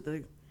into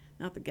the,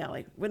 not the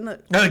galley, when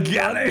the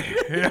Galley.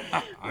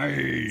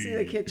 see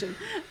the kitchen.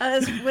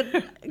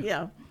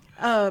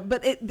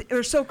 But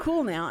they're so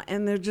cool now,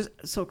 and they're just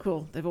so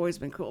cool. They've always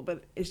been cool,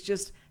 but it's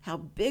just how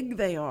big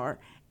they are,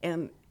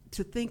 and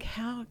to think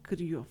how could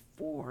you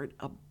afford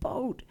a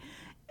boat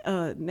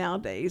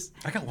nowadays?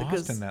 I got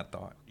lost in that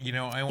thought. You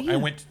know, I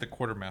went to the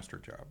quartermaster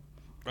job.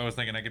 I was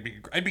thinking I'd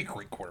be a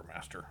great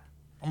quartermaster.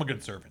 I'm a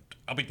good servant.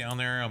 I'll be down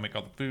there. I'll make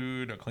all the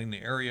food. I'll clean the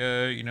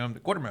area. You know, I'm the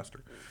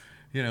quartermaster.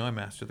 You know, I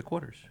master the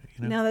quarters.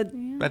 You know, Now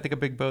that I think a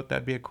big boat,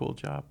 that'd be a cool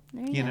job.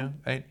 You know,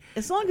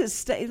 as long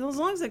as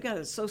they've got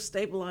it so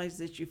stabilized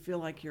that you feel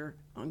like you're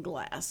on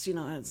glass, you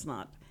know, and it's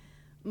not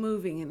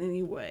moving in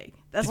any way.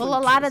 That's Well, what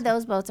a lot kills of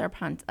those boats are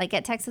like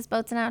at Texas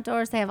Boats and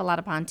Outdoors, they have a lot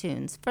of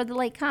pontoons for the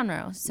Lake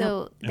Conroe.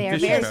 So And they are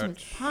fishing very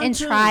boats. smooth. And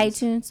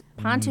tri-tunes,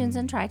 pontoons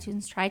and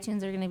tri-tunes.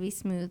 Tri-tunes are going to be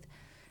smooth.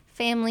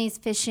 Families,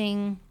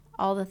 fishing,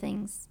 all the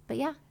things. But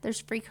yeah,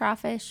 there's free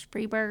crawfish,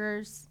 free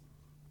burgers,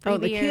 free Oh,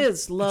 the beer.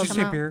 kids Did love you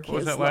say it. beer? What was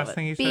Kids that love last it.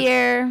 thing you said?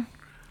 Beer,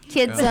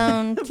 kids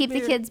zone, keep the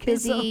Beer, kids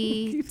kids zone,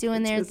 busy, keep the doing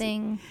kids their busy.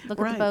 thing, look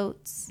at Right. the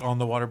boats. On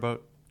the water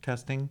boat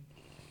testing.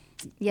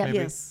 Yep. Maybe?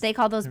 Yes. They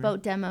call those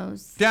boat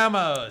demos.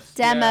 Demos.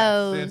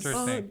 Demos. Yes,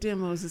 interesting. Oh,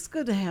 demos. It's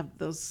good to have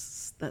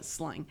that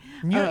slang.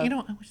 I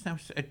wish that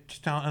was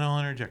just I'll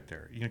interject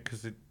there,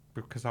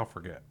 because I'll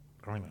forget.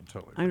 I mean, I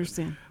totally. I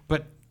understand.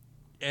 But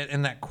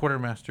in that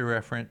quartermaster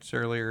reference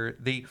earlier,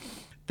 they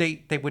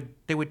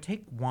would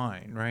take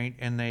wine, right,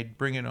 and they'd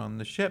bring it on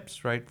the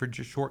ships, right, for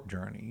just short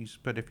journeys.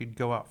 But if you'd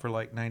go out for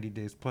like 90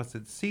 days plus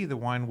at sea, the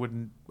wine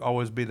wouldn't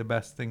always be the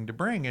best thing to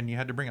bring, and you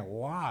had to bring a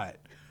lot.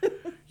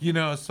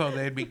 So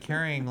they'd be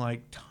carrying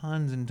like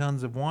tons and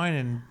tons of wine,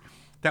 and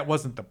that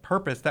wasn't the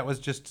purpose. That was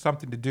just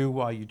something to do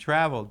while you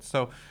traveled.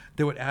 So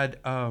they would add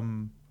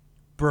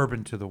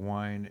bourbon to the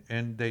wine,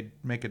 and they'd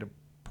make it a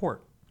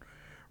port,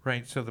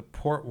 right? So the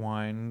port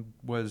wine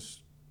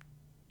was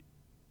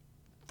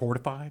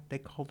fortified, they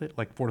called it,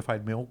 like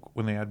fortified milk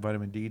when they add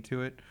vitamin D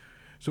to it.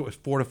 So it was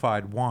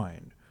fortified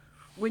wine.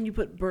 When you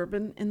put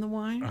bourbon in the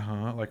wine?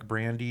 Like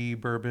brandy,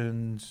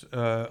 bourbons,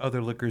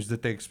 other liquors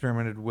that they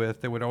experimented with,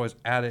 they would always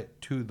add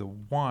it to the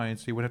wine,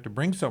 so you wouldn't have to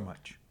bring so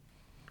much.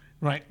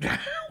 Right?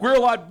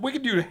 We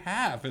could do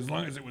half as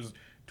long as it was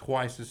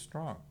twice as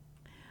strong.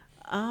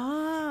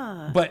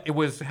 But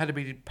it had to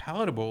be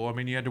palatable. I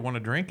mean, you had to want to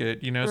drink it,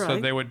 Right. So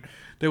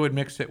they would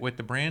mix it with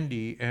the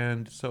brandy,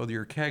 and so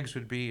your kegs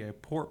would be a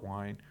port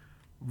wine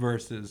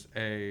versus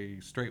a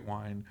straight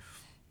wine.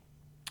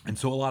 And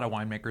so a lot of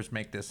winemakers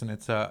make this, and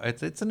it's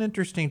an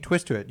interesting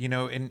twist to it.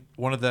 In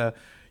one of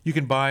you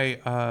can buy,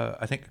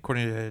 I think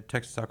according to the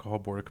Texas Alcohol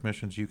Board of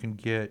Commissions, you can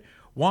get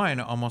wine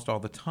almost all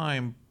the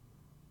time,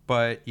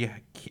 but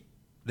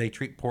they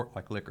treat port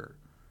like liquor.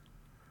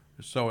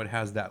 So it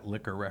has that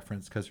liquor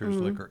reference because there's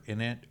liquor in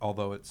it,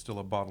 although it's still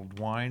a bottled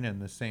wine,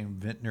 and the same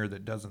vintner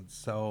that doesn't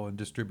sell and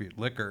distribute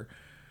liquor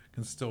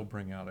can still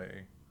bring out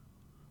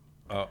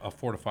a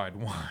fortified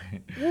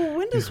wine. Well,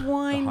 when does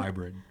wine... The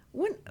hybrid.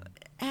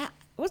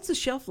 What's the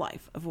shelf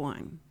life of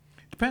wine?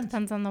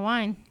 Depends on the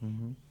wine.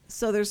 Mm-hmm.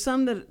 So there's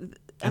some that... The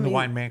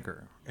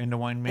winemaker. And the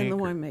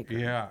winemaker. Yeah,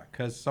 Yeah,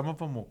 because some of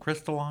them will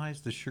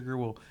crystallize. The sugar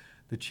will...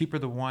 The cheaper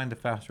the wine, the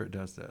faster it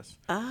does this.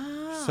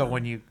 So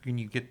when you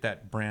get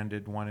that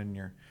branded one in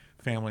your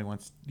family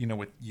once,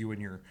 with you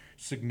and your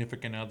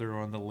significant other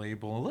on the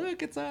label,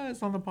 look, it's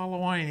us on the bottle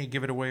of wine, and you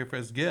give it away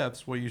as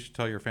gifts, well, you should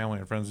tell your family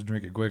and friends to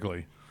drink it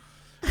quickly.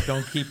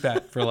 Don't keep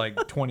that for like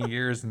 20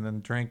 years and then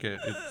drink it.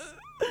 It's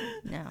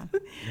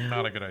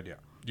not a good idea.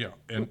 Yeah,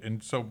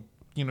 and so,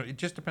 it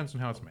just depends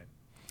on how it's made.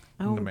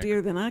 Oh,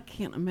 dear, then I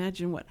can't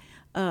imagine what...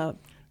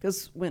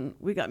 Because when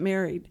we got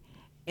married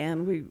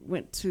and we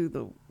went to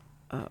the...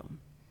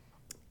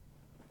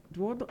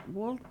 Waldorf.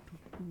 What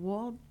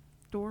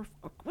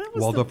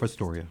was Waldorf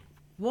Astoria.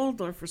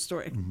 Waldorf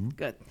Astoria. Mm-hmm.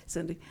 Good,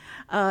 Cindy.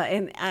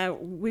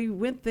 We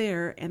went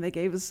there, and they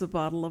gave us a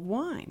bottle of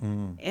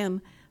wine. And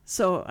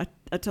so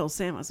I told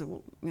Sam, I said,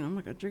 well, I'm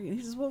not going to drink it.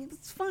 He says, well,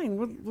 it's fine.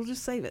 We'll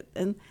just save it.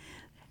 And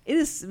it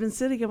has been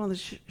sitting up on the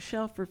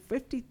shelf for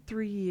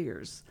 53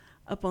 years,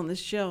 up on the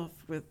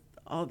shelf with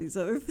all these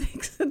other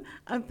things. And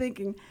I'm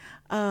thinking,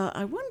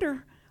 I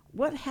wonder...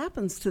 what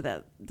happens to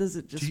that? Does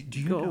it just do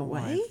you go know away?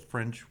 why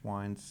French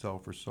wines sell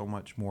for so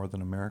much more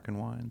than American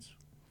wines?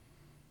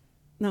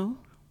 No.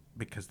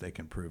 Because they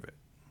can prove it.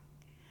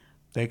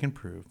 They can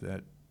prove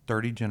that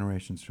 30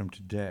 generations from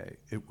today,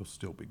 it will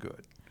still be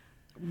good.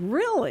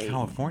 Really?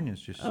 California is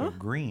just so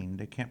green,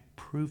 they can't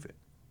prove it.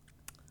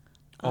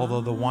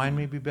 Although the wine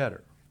may be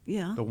better.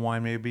 Yeah. The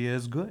wine may be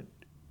as good.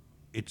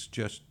 It's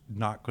just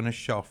not going to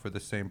shelf for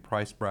the same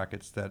price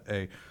brackets that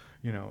a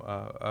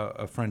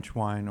French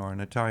wine or an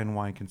Italian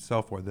wine can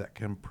sell for that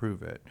can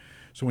prove it.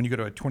 So when you go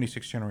to a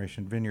 26th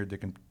generation vineyard, they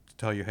can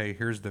tell you, hey,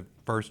 here's the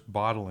first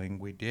bottling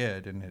we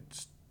did, and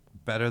it's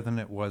better than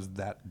it was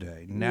that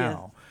day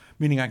now.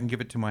 Meaning I can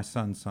give it to my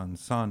son's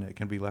son. It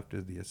can be left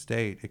to the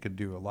estate. It could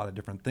do a lot of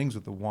different things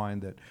with the wine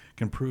that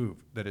can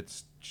prove that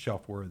it's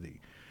shelf worthy.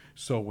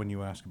 So when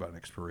you ask about an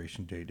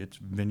expiration date, it's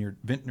vintner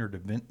to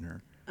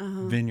vintner,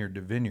 vineyard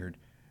to vineyard,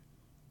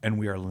 and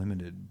we are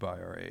limited by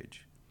our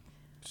age.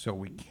 So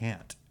we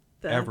can't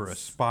ever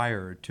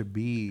aspire to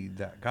be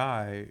that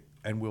guy,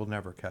 and we'll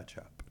never catch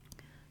up.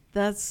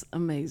 That's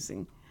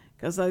amazing.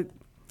 Because I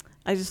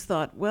just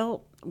thought,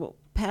 well, we'll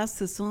pass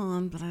this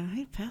on, but I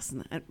hate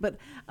passing that. But,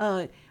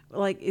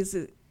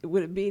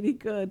 would it be any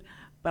good?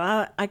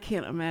 But I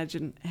can't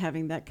imagine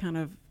having that kind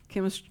of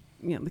chemistry,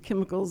 the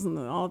chemicals and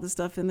all the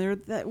stuff in there.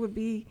 That would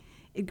be,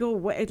 it'd go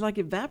away, it'd like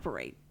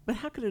evaporate. But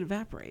how could it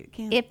evaporate? It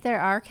can't. If there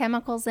are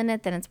chemicals in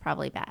it, then it's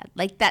probably bad.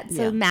 Like that,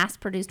 so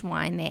mass-produced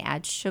wine, they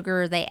add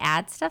sugar, they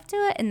add stuff to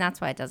it, and that's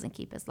why it doesn't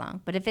keep as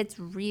long. But if it's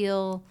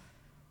real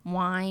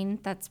wine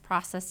that's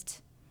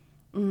processed,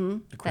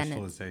 the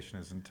crystallization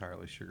is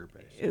entirely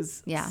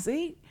sugar-based.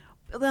 See?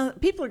 Well,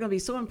 people are going to be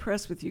so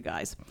impressed with you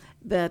guys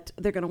that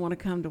they're going to want to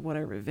come to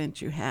whatever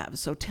event you have.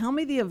 So tell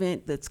me the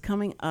event that's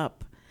coming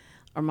up,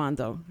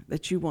 Armando,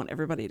 that you want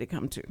everybody to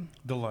come to.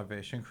 The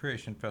Libation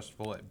Creation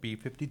Festival at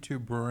B52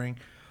 Brewing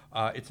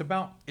It's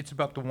about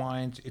the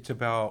wines. It's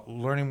about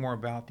learning more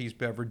about these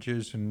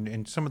beverages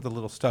and some of the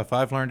little stuff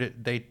I've learned.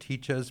 They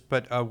teach us.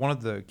 But one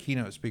of the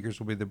keynote speakers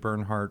will be the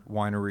Bernhardt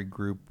Winery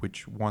Group,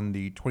 which won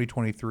the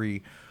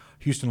 2023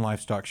 Houston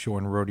Livestock Show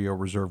and Rodeo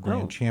Reserve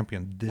Grand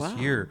Champion this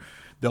year.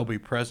 They'll be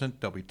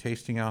present. They'll be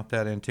tasting out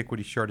that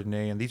Antiquity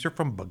Chardonnay, and these are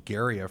from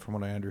Bulgaria, from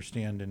what I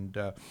understand. And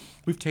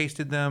we've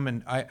tasted them,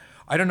 and I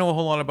don't know a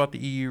whole lot about the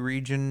EU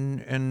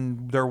region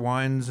and their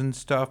wines and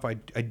stuff. I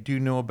do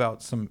know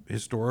about some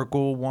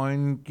historical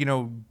wine,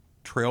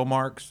 trail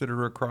marks that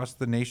are across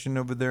the nation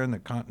over there in the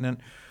continent.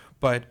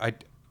 But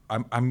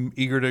I'm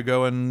eager to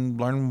go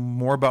and learn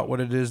more about what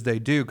it is they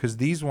do, because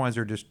these wines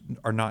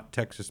are not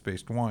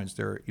Texas-based wines.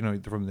 They're they're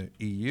from the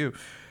EU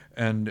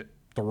and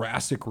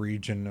Thoracic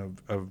region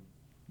of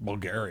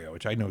Bulgaria,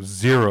 which I know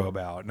zero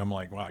about, and I'm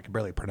like, well, I can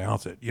barely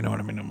pronounce it. You know what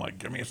I mean? I'm like,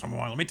 give me some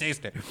wine, let me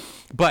taste it.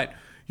 But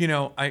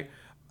I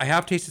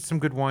have tasted some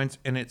good wines,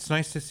 and it's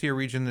nice to see a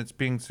region that's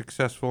being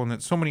successful, and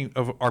that so many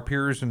of our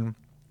peers and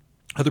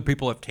other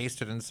people have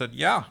tasted and said,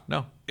 yeah,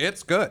 no,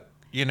 it's good.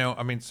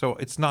 So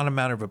it's not a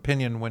matter of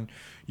opinion when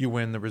you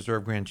win the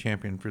Reserve Grand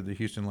Champion for the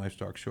Houston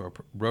Livestock Show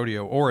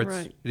Rodeo, or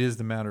it is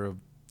the matter of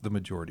the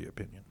majority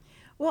opinion.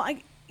 Well,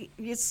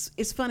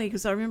 it's funny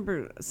because I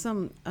remember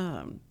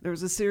there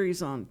was a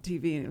series on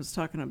TV, and it was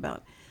talking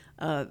about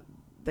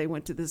they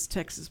went to this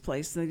Texas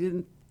place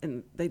and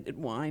they did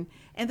wine,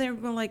 and they were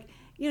going like,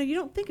 you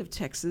don't think of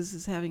Texas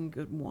as having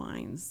good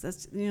wines.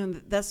 That's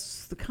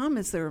that's the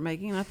comments they were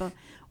making, and I thought,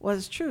 well,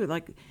 it's true.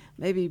 Like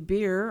maybe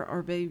beer,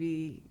 or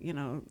maybe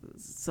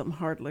some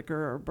hard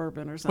liquor or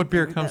bourbon or something. What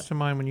beer like comes that. to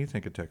mind when you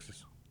think of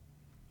Texas?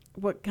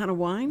 What kind of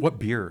wine? What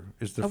beer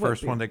is the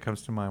first beer? one that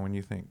comes to mind when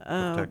you think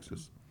of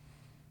Texas?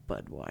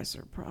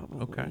 Budweiser,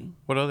 probably. Okay.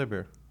 What other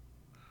beer?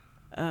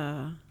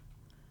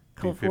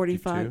 Colt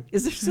 45.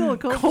 Is there still a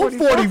Colt Colt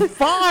 45?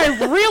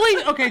 45?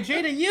 Really? Okay,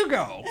 Jada, you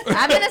go.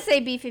 I'm going to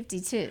say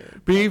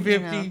B52.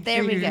 B52.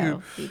 There we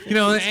go.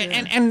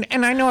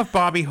 And I know if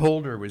Bobby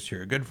Holder was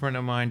here, a good friend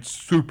of mine,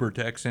 super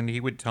Texan, he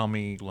would tell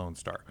me Lone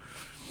Star.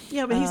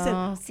 Yeah, but he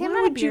said, see, I'm why not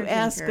a would you beer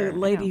ask a drinker. I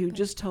lady don't who think-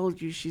 just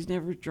told you she's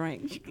never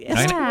drank?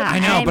 I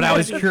know, but I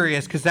was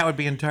curious because that would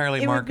be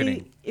entirely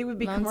marketing. It would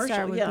be Lone commercial.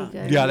 Star would yeah. be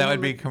good. Yeah, that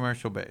would be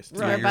commercial based.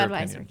 Where Your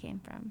Budweiser opinion. came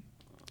from.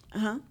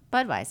 Huh?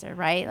 Budweiser,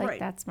 right? Like Right.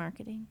 that's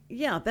marketing.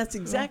 Yeah, that's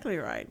exactly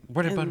right.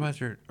 Where did And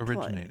Budweiser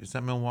originate? Is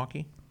that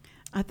Milwaukee?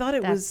 I thought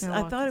it That's was.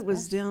 I thought it Milwaukee's was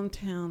best.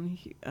 downtown.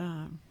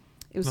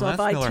 It was No, off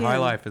that's Miller I-10. High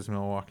Life is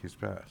Milwaukee's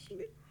best.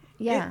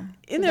 Yeah.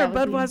 Isn't So there a that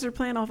would be Budweiser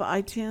plant off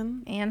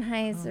I-10?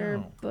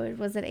 Anheuser,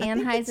 was it think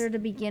it's- Anheuser to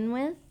begin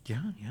with?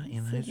 Yeah,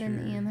 Is it an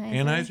Anheuser.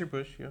 Anheuser?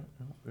 Anheuser-Busch, yeah.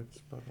 No, it's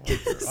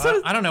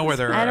Budweiser. I don't know where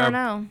their I don't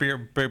know.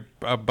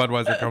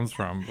 Budweiser comes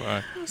from.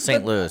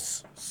 St.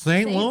 Louis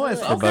St. Louis.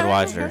 for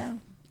Budweiser.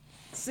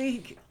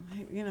 See,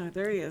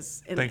 there he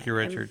is. And, Thank you,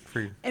 Richard.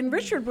 And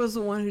Richard was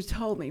the one who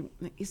told me.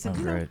 He said,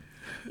 Oh, great.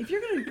 if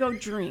you're going to go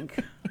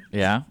drink,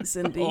 Yeah.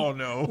 Cindy. Oh,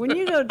 no. When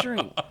you go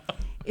drink,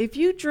 if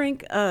you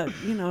drink,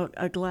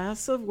 a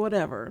glass of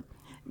whatever,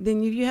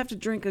 then you have to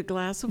drink a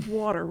glass of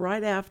water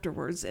right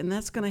afterwards, and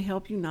that's going to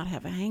help you not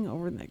have a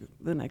hangover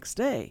the next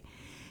day.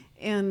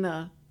 And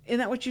isn't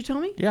that what you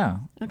told me? Yeah.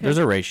 Okay. There's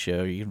a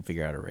ratio. You can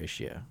figure out a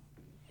ratio.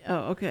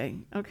 Oh, okay.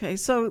 Okay.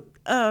 So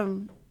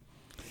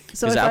if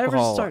Because I ever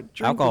start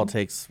drinking, alcohol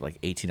takes like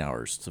 18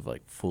 hours to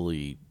like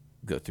fully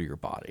go through your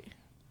body.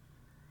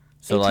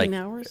 So 18 like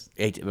hours?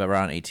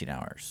 around 18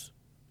 hours.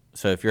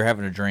 So if you're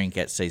having a drink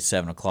at say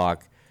 7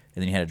 o'clock,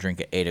 and then you had a drink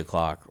at 8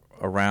 o'clock,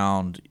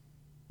 around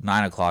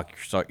 9 o'clock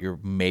you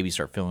maybe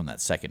start feeling that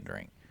second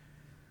drink.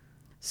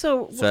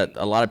 So So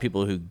a lot of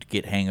people who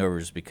get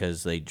hangovers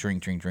because they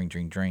drink,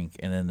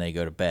 and then they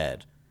go to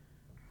bed,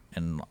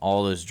 and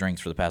all those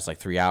drinks for the past like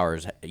 3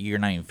 hours, you're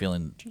not even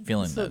feeling So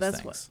those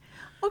that's things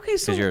okay.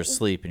 So because you're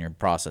asleep and you're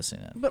processing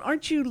it. But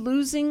aren't you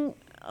losing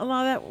a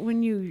lot of that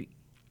when you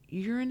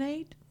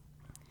urinate?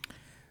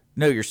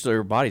 No,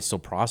 your body's still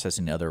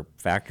processing the other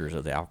factors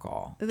of the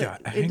alcohol. Yeah,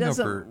 a It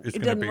doesn't- hangover is it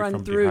going to doesn't be run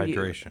from through you.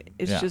 dehydration.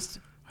 It's Yeah. just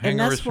and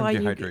Hangover that's is from why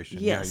dehydration.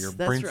 yes, your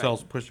that's brain right.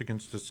 cells push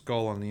against the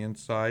skull on the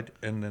inside,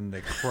 and then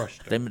they crush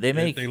them. They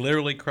They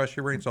literally crush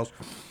your brain cells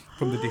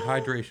from the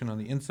dehydration on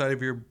the inside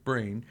of your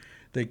brain.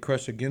 They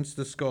crush against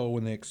the skull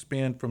when they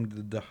expand from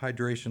the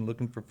dehydration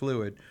looking for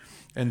fluid,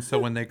 and so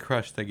when they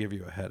crush, they give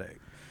you a headache.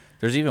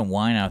 There's even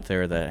wine out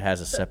there that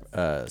has a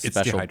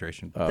special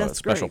dehydration. That's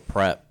special great.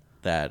 prep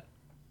that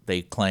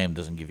they claim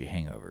doesn't give you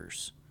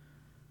hangovers.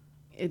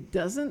 It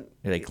doesn't.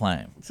 They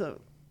claim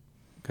So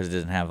because it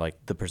doesn't have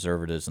like the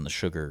preservatives and the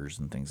sugars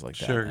and things like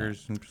that.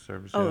 Sugars and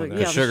preservatives. Oh, all yeah,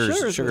 that. the Sugar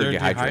They're dehydrates.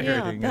 dehydrating.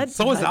 Yeah, and that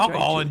so is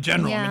alcohol dehydrates in you.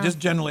 general. I Yeah. mean, just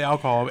generally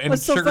alcohol. And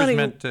What's so sugar's funny-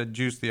 meant to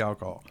juice the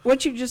alcohol.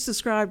 what you just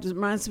described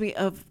reminds me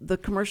of the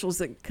commercials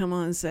that come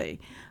on and say,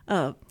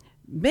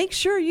 make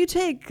sure you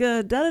take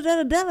da da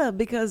da da da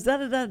because da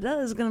da da da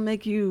is going to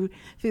make you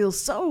feel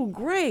so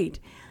great.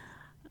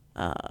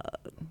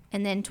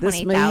 And then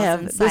This may have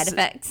 20,000 side this-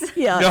 effects.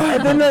 Yeah,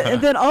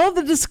 and then all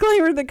the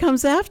disclaimer that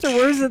comes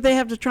afterwards that they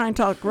have to try and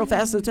talk real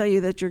fast to tell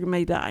you that you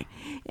may die,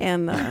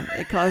 and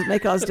it may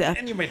cause death.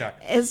 And you may die.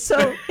 And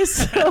so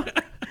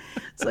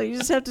So you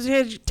just have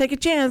to take a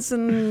chance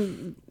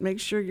and make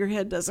sure your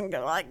head doesn't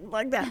go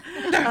like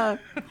that.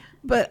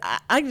 But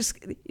I just,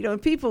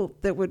 people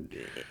that would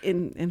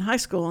in high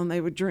school and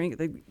they would drink,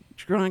 they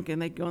drunk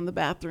and they'd go in the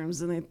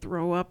bathrooms and they'd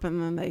throw up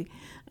and then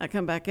I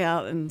come back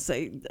out and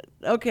say,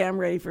 okay, I'm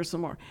ready for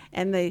some more.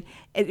 And it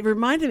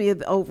reminded me of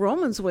the old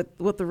Romans,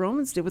 what the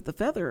Romans did with the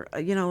feather.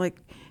 Like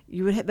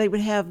they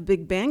would have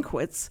big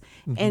banquets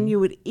and you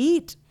would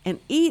eat and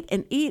eat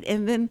and eat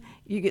and then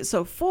you get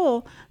so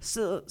full.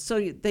 So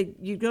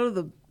you go to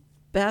the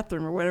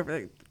bathroom or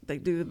whatever they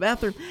do the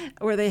bathroom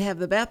where they have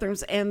the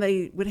bathrooms and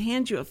they would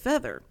hand you a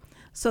feather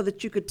so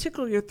that you could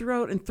tickle your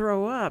throat and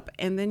throw up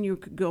and then you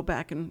could go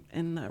back and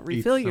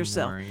refill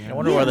yourself. I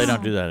wonder why they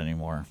don't do that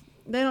anymore.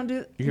 They don't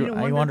do.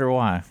 I wonder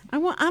why. I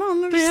don't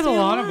understand. They had a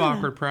lot why. of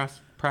awkward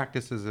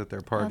practices at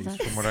their parties,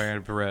 from what I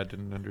have read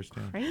and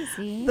understand.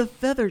 Crazy. The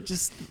feather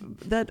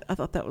I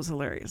thought that was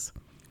hilarious.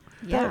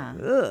 Yeah.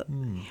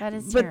 That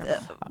is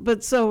terrible.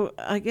 But so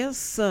I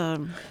guess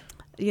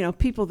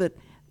people that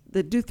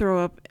do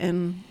throw up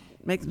and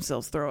make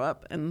themselves throw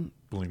up and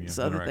Bulimia,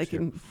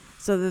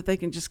 so that they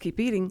can just keep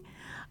eating.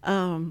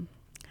 And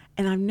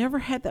I've never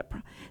had that.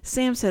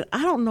 Sam said,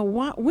 I don't know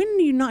why. When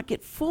do you not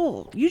get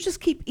full? You just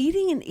keep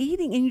eating and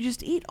eating, and you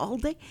just eat all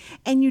day,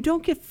 and you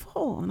don't get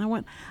full. And I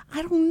went,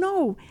 I don't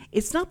know.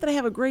 It's not that I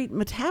have a great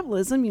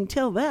metabolism. You can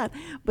tell that,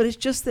 but it's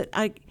just that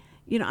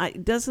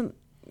it doesn't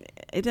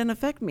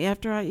affect me.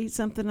 After I eat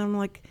something, I'm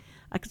like,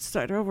 I could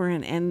start over,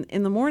 and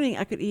in the morning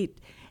I could eat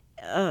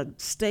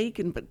steak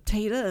and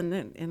potato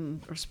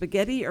and or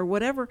spaghetti or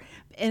whatever,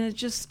 and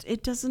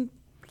it doesn't.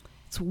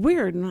 It's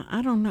weird, and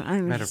I don't know. I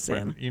don't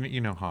understand.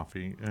 You know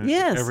Hoffy.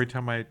 Yes. Every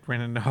time I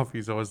ran into Hoffy,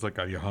 he's always like,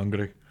 "Are you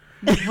hungry?"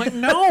 I'm like,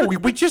 no,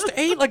 we just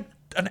ate like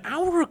an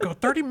hour ago,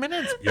 30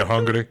 minutes. You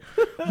hungry?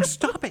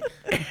 Stop it.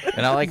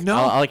 And I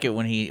like it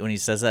when he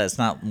says that. It's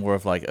not more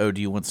of like, oh, do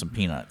you want some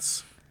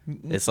peanuts?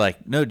 It's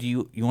like, no, do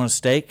you want a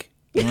steak?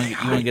 You want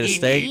to get a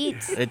steak?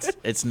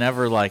 It's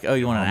never like, oh,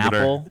 you want an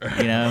apple?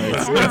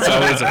 It's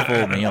always a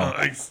full meal.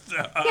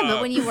 Yeah,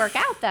 but when you work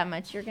out that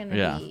much, you're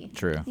gonna be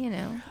true.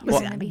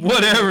 Gonna be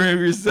Whatever, if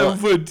you're 7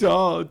 foot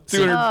tall,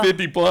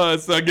 250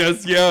 plus, I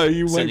guess,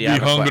 you might be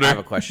hungry. I have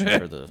a question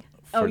for the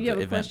you have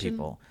a event question?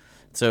 people.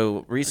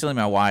 So recently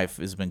my wife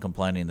has been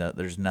complaining that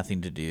there's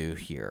nothing to do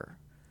here.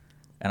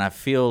 And I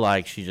feel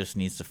like she just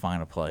needs to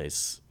find a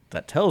place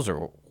that tells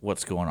her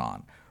what's going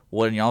on.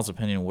 What, in y'all's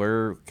opinion,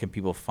 where can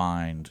people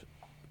find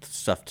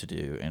stuff to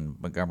do in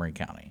Montgomery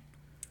County?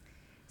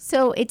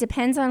 So it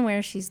depends on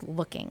where she's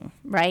looking,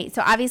 right?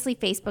 So obviously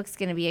Facebook's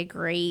going to be a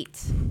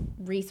great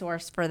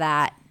resource for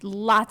that.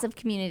 Lots of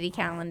community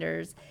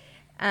calendars.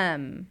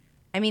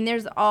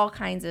 There's all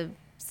kinds of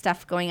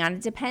stuff going on.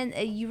 It depends.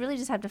 You really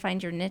just have to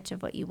find your niche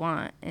of what you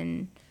want.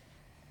 And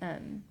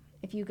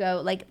if you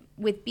go, like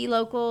with Be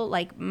Local,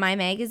 like my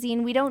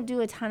magazine, we don't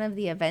do a ton of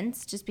the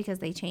events just because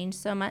they change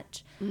so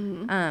much.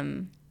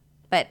 Mm-hmm.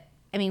 But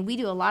we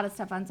do a lot of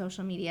stuff on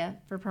social media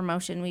for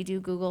promotion. We do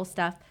Google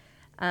stuff.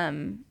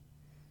 I'm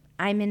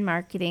in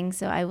marketing,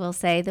 so I will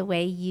say the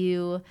way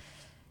you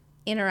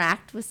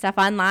interact with stuff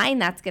online,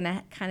 that's going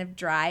to kind of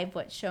drive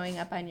what's showing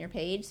up on your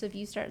page. So if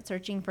you start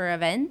searching for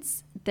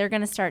events, they're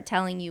going to start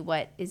telling you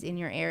what is in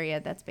your area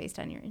that's based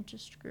on your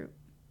interest group.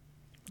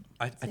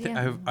 I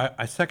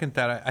second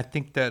that. I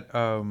think that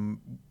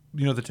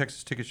the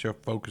Texas Ticket Show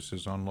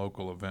focuses on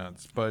local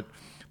events, but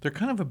they're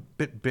kind of a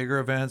bit bigger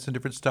events and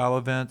different style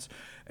events.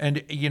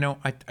 And,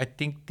 I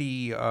think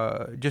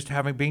just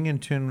being in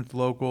tune with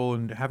local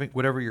and having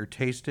whatever your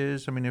taste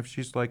is. If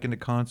she's like into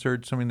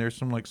concerts, there's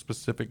some like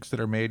specifics that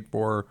are made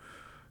for,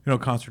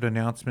 concert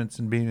announcements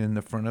and being in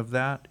the front of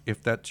that,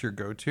 if that's your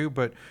go-to.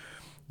 But,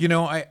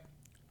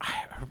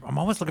 I'm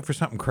always looking for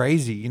something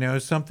crazy,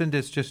 something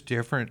that's just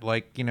different.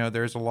 Like,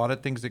 there's a lot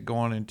of things that go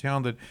on in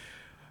town that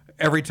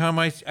every time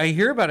I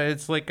hear about it,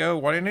 it's like, oh,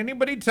 why didn't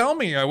anybody tell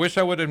me? I wish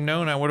I would have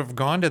known. I would have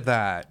gone to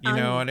that. I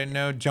didn't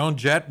know Joan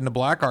Jett and the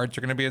Blackhearts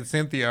are going to be at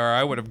Cynthia, or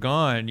I would have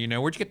gone.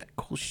 Where'd you get that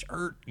cool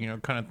shirt?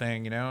 Kind of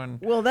thing.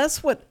 And well,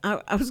 that's what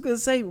I was going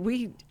to say.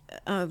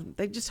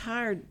 They just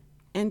hired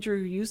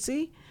Andrew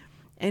Usey,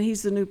 and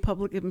he's the new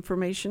public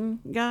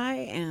information guy.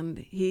 And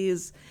he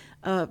is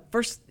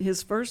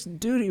his first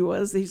duty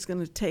was he's going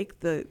to take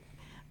the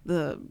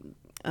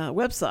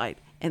website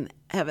and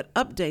have it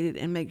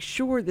updated and make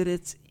sure that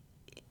it's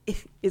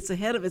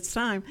ahead of its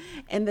time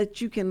and that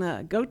you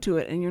can go to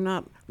it and you're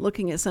not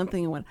looking at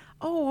something and went,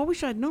 oh, I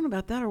wish I'd known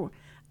about that, or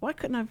why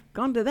couldn't I have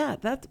gone to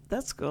that?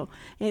 That's cool.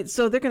 And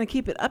so they're going to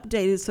keep it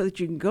updated so that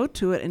you can go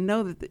to it and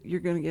know that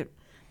you're going to get,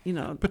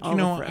 But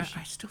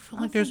I still feel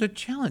like there's a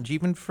challenge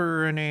even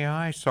for an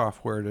AI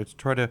software to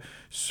try to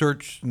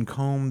search and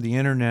comb the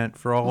internet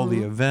for all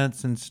the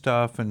events and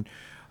stuff. And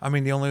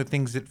the only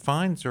things it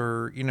finds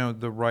are,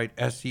 the right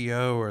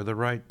SEO or the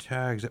right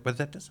tags, but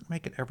that doesn't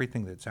make it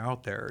everything that's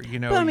out there,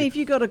 But if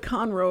you go to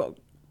conroe.org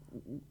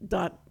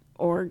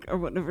or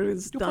whatever it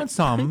is. You'll find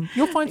some.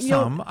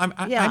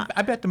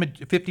 I bet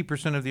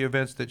 50% of the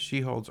events that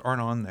she holds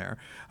aren't on there.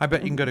 I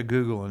bet you can go to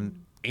Google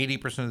and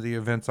 80% of the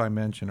events I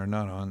mention are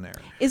not on there.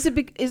 Is it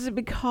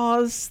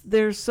because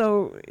they're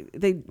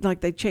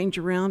they change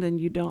around and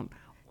you don't?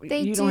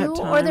 They you do, don't have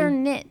time? or they're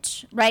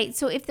niche, right?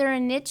 So if they're a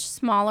niche,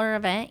 smaller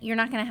event, you're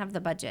not going to have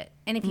the budget.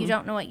 And if you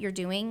don't know what you're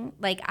doing,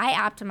 like I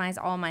optimize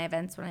all my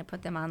events when I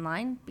put them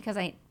online because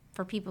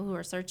for people who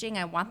are searching,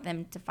 I want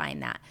them to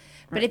find that.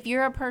 Right. But if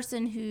you're a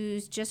person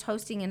who's just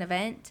hosting an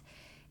event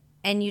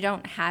and you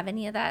don't have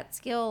any of that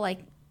skill,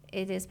 like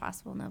it is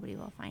possible nobody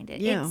will find it.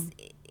 Yeah.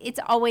 It's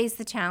always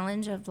the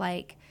challenge of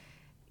like,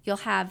 you'll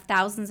have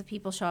thousands of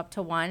people show up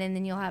to one, and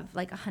then you'll have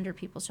like 100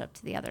 people show up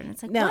to the other. And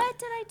it's like, now, what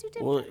did I do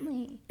differently?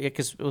 Well, yeah,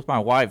 because with my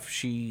wife,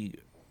 she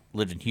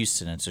lived in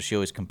Houston, and so she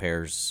always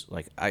compares,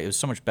 like, it was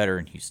so much better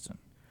in Houston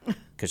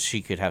because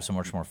she could have so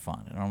much more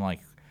fun. And I'm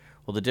like,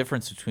 well, the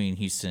difference between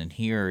Houston and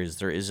here is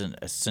there isn't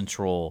a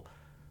central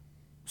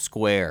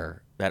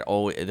square that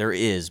there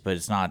is, but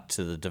it's not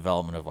to the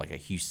development of like a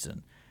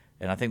Houston.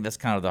 And I think that's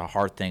kind of the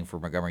hard thing for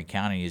Montgomery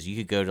County is you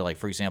could go to, like,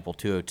 for example,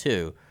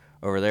 202.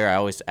 Over there, I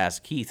always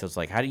ask Keith, I was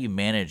like, how do you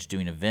manage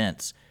doing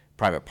events,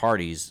 private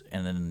parties,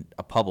 and then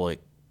a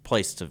public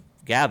place to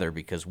gather?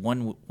 Because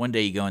one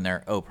day you go in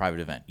there, oh, private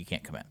event, you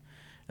can't come in. And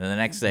then the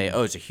next day,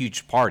 oh, it's a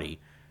huge party.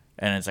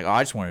 And it's like, oh,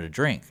 I just wanted to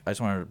drink. I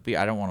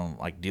don't want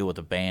to, like, deal with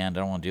the band.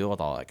 I don't want to deal with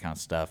all that kind of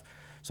stuff.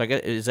 So I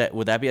guess,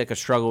 would that be like a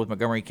struggle with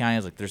Montgomery County?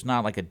 It's like there's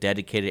not like a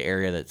dedicated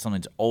area that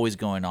something's always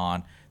going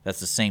on that's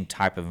the same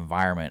type of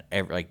environment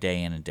like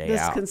day in and day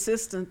out. That's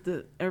consistent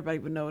that everybody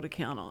would know to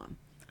count on.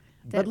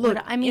 That But look,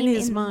 would- I mean, in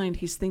his in- mind,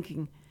 he's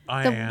thinking,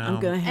 I I'm am.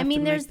 going to have I mean,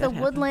 to there's make the that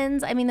happen.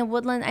 woodlands. I mean, the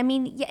woodland. I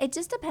mean, yeah, it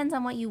just depends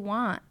on what you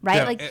want, right?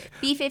 Yeah, like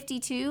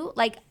B52,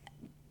 like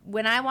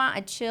when I want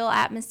a chill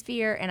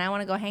atmosphere and I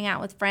want to go hang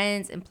out with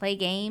friends and play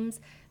games,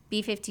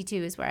 B52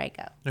 is where I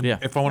go. Yeah.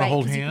 If I want Right, to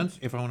hold 'cause you hands,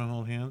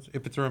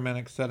 if it's a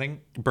romantic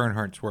setting,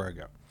 Bernhardt's where I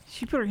go.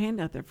 She put her hand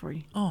out there for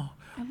you. Oh,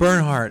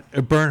 Bernhardt. Or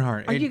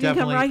It you can come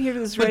definitely- right here to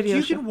this but radio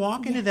you show. can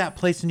walk into that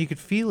place and you could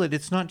feel it.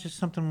 It's not just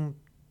something.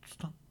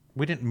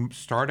 We didn't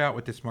start out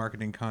with this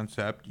marketing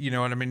concept, you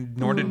know what I mean?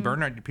 Nor did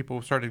Bernhardt.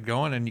 People started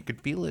going and you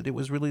could feel it. It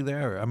was really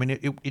there. I mean,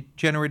 it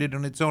generated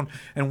on its own.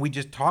 And we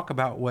just talk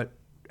about what,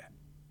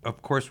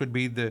 of course, would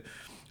be the.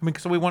 I mean,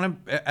 so we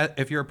want to.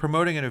 If you're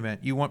promoting an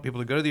event, you want people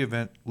to go to the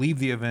event, leave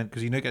the event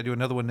because you know you got to do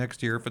another one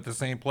next year if at the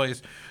same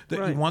place. That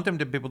Right. you want them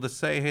to be able to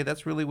say, "Hey,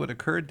 that's really what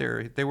occurred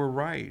there. They were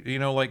right." You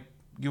know, like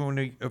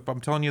if I'm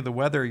telling you the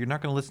weather, you're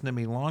not going to listen to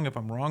me long if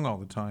I'm wrong all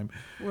the time.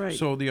 Right.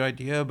 So the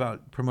idea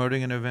about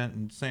promoting an event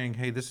and saying,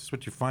 "Hey, this is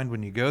what you find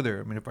when you go there."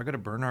 I mean, if I go to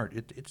Bernhardt,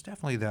 it's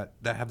definitely that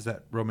has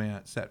that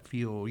romance, that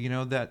feel. You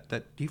know, that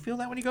do you feel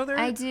that when you go there?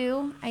 I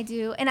do,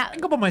 and I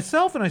go by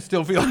myself and I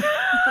still feel.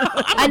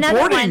 another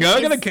Recording. one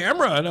I got a is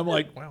camera and I'm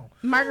like, wow.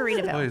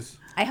 Margaritaville. Please.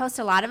 I host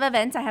a lot of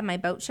events. I have my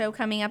boat show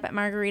coming up at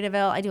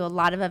Margaritaville. I do a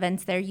lot of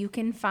events there. You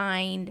can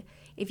find,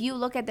 if you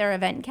look at their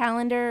event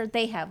calendar,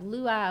 they have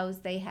luau's,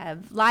 they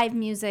have live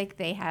music,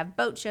 they have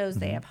boat shows,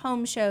 they have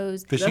home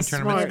shows. Fishing That's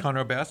tournaments, smart.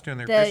 Conroe Bass doing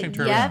their The- fishing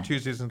tournaments yep.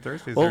 Tuesdays and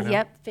Thursdays. Well, there now.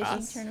 Yep,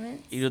 fishing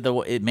tournaments. You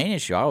know, the main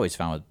issue I always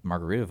found with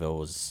Margaritaville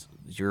was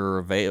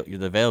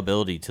the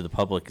availability to the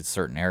public in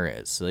certain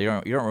areas. So you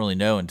don't really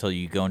know until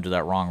you go into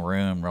that wrong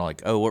room. We're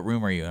like, oh, what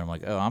room are you? And I'm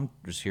like, oh, I'm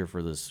just here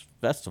for this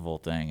festival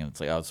thing. And it's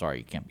like, oh, sorry,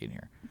 you can't be in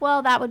here.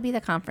 Well, that would be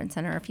the conference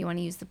center if you want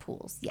to use the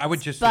pools. Yes. I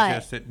would just But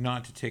suggest that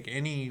not to take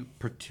any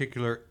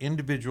particular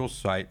individual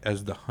site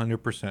as the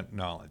 100%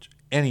 knowledge.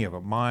 Any of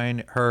them,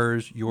 mine,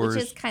 hers, yours,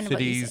 which is kind of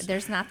what you cities. said.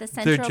 There's not the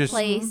They're central just-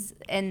 place,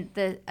 and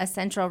a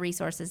central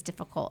resource is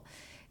difficult.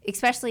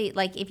 Especially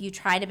like if you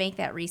try to make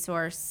that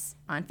resource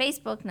on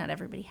Facebook. Not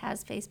everybody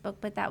has Facebook,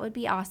 but that would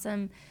be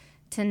awesome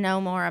to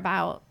know more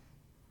about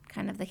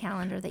kind of the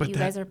calendar that But you that-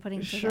 guys are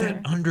putting together.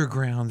 That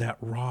underground, that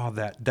raw,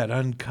 that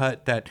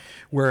uncut, that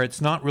where it's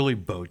not really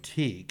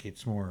boutique,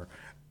 it's more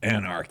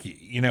anarchy.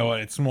 You know,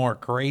 it's more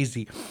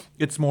crazy.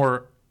 It's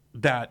more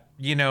that,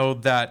 you know,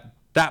 that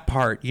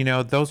part, you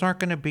know, those aren't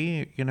going to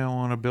be, you know,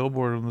 on a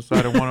billboard on the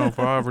side of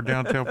 105 or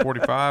downtown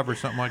 45 or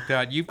something like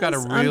that. You've got to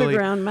This really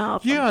underground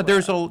mouth. Yeah,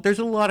 there's a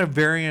lot of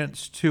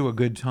variance to a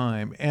good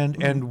time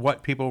and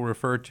what people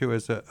refer to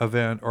as an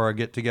event or a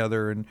get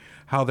together and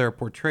how they're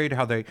portrayed,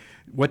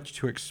 what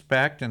to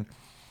expect. And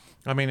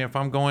I mean, if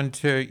I'm going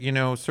to, you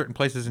know, certain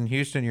places in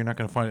Houston, you're not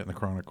going to find it in the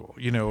Chronicle.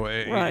 You know,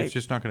 Right. it's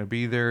just not going to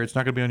be there. It's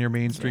not going to be on your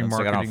mainstream It's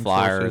like marketing on a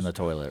flyer sources. in the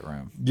toilet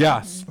room.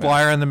 Yes,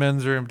 flyer in the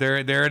men's room. There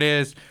it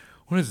is.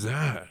 What is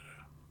that?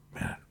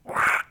 Man,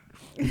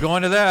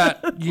 going to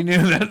that. You know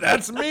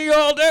that's me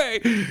all day.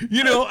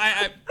 You know,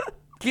 I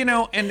you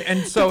know,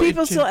 and so Do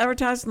people it- still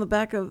advertise in the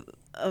back of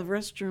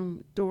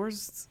restroom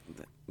doors?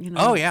 You know?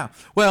 Oh yeah.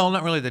 Well,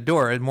 not really the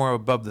door. It's more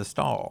above the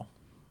stall.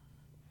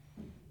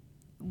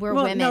 We're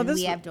Well, women. no, this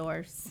we is- have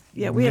doors.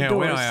 Yeah, we have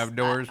doors. We don't have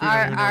doors. We Our-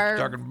 don't even know what our- you're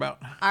talking about.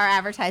 Our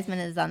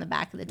advertisement is on the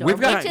back of the door, We've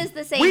got- which is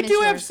the same. We as do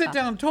have yours, sit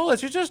down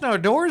toilets. There's just no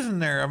doors in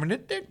there. I mean,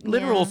 they're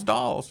literal Yeah.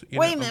 stalls. you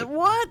Wait a know, minute, but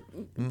what?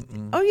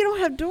 Oh, you don't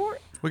have door?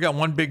 We got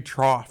one big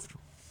trough.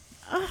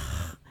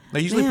 They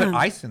usually man. put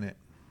ice in it.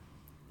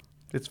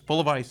 It's full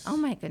of ice. Oh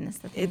my goodness,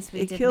 the things we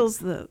It didn't- kills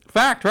the.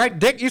 Fact, right?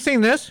 Dick, you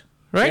seen this,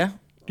 right? Yeah.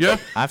 Yeah.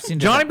 I've seen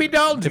Johnny different- B.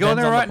 Dalton's going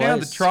depends there on the right now.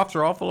 The place. troughs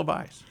are all full of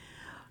ice.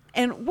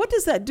 And what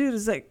does that do?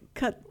 Does that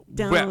cut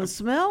down Well- on the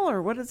smell,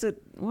 or what does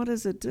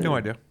it do? No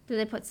idea. Do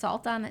they put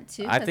salt on it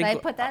too? I Because think I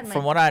put that in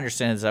from my. what I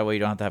understand is that way you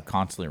don't have to have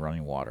constantly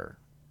running water.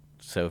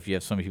 So if you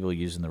have so many people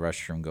using the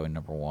restroom going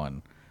number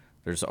one,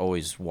 there's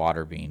always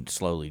water being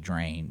slowly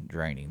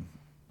draining.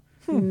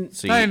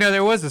 So I didn't know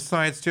there was a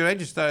science to it. I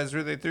just thought it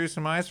was they threw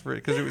some ice for it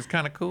because it was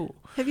kind of cool.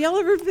 Have y'all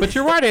ever been? But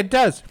you're right, it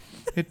does.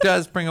 It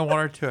does bring a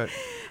water to it.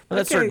 well,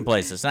 that's Okay. certain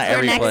places, not Your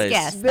every next place.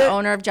 guest, the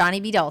owner of Johnny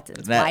B.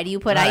 Dalton's. Not- Why do you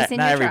put not- ice in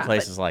not your every trough?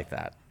 place is like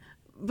that.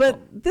 But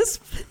this,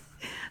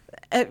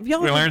 have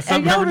y'all, We learn have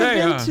something y'all every ever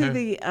day, been huh?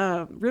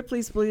 to the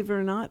Ripley's, believe it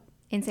or not,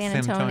 In San San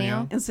Antonio.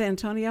 Antonio. in San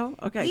Antonio?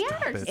 Okay.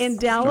 Yes. In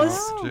Dallas,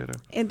 Stop, Jada.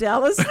 in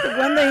Dallas, the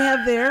one they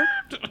have there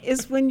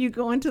is when you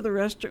go into the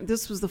restroom.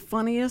 This was the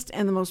funniest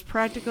and the most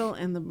practical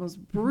and the most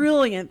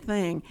brilliant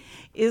thing,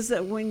 is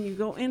that when you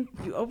go in,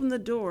 you open the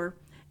door,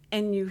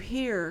 and you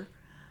hear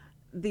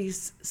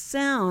these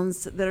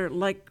sounds that are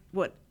like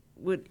what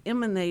would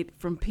emanate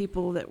from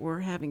people that were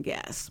having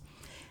gas.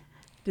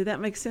 Did that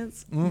make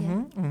sense?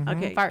 Mm-hmm.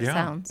 Okay. Fart Yeah,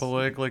 sounds.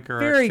 politically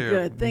correct. Very too.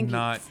 good. Thank you.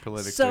 Not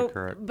politically So,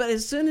 correct. but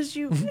as soon as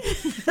you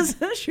as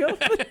soon as you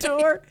open the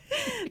door,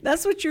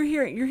 that's what you're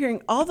hearing. You're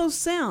hearing all those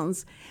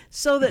sounds,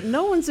 so that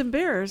no one's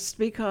embarrassed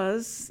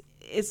because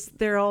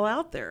they're all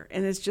out there,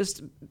 and it's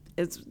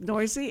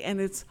noisy and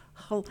it's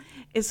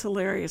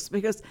hilarious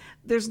because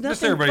there's Just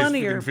nothing everybody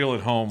funnier. can feel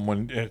at home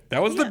when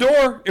that was the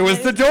door. It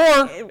was the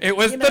door. It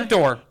was you the know,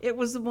 door. It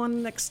was the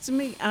one next to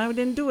me. I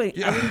didn't do it.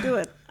 I didn't do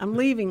it. I'm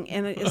leaving,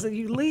 and as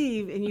you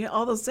leave, and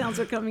all those sounds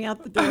are coming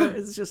out the door.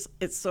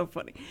 It's so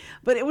funny.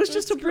 But it was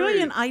just a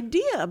brilliant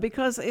idea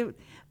because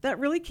that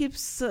really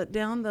keeps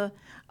down the.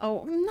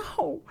 Oh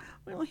no,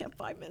 we only have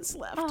 5 minutes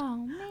left. Oh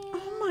man.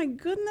 Oh my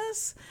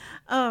goodness.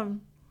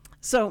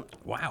 So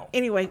Wow.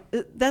 anyway,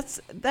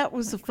 that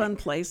was a fun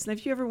place. And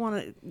if you ever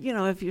want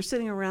to, if you're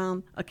sitting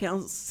around a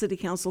city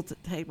council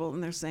table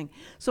and they're saying,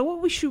 so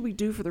what should we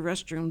do for the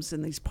restrooms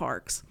in these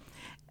parks?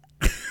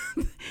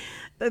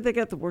 They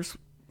got the worst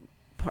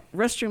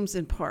restrooms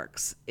in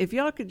parks. If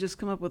y'all could just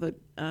come up with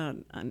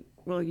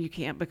well, you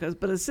can't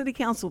but a city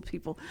council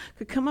people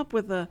could come up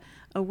with a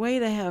way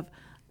to have,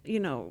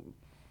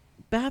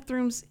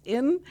 bathrooms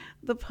in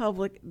the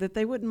public that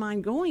they wouldn't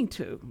mind going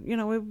to.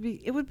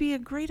 It would be a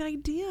great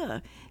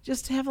idea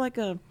just to have like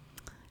a,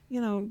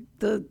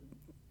 the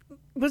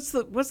what's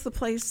the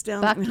place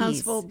down in Buc-ee's.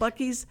 Huntsville,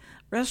 Buc-ee's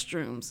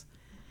restrooms,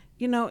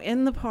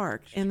 in the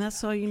park, and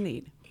that's all you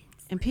need.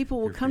 And people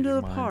will You're come to the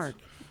reading minds. park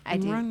I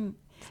and do. run.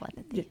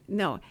 Telepathy.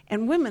 No,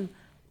 and women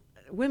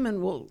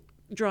will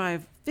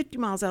drive 50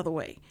 miles out of the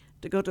way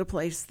to go to a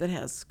place that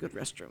has good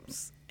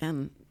restrooms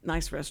and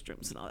nice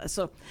restrooms and all that.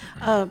 So,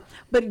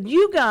 but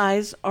you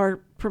guys are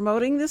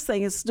promoting this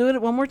thing. Let's do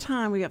it one more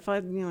time. We got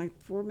 4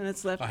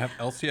 minutes left. I have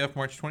LCF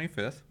March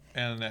 25th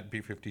and at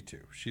B52.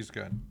 She's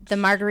good. The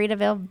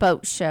Margaritaville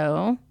Boat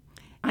Show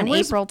on And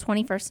where's- April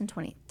 21st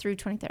and through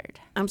 23rd.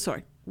 I'm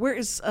sorry. Where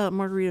is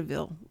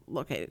Margaritaville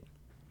located?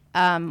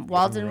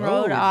 Walden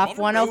Road Road, off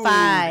Walden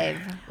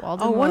 105.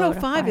 Walden Oh, Road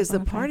 105 off is the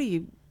 105.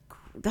 party.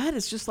 That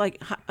is just like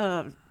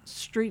the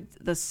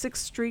 6th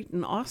Street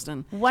in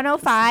Austin.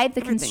 105, the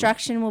Everything.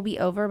 construction will be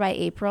over by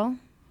April.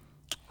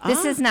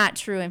 This is not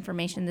true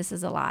information. This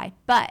is a lie.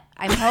 But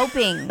I'm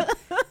hoping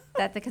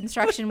that the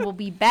construction will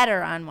be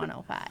better on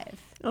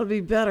 105. It'll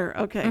be better.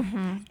 Okay.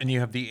 And you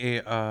have the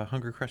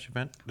Hunger Crush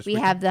event this We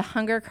weekend? have the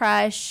Hunger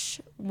Crush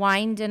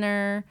wine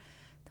dinner,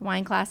 the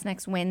wine class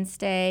next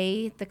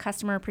Wednesday, the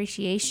customer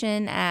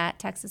appreciation at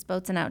Texas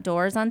Boats and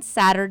Outdoors on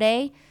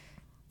Saturday,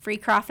 free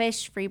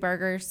crawfish, free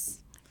burgers.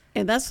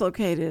 And that's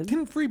located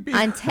Getting free beer.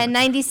 On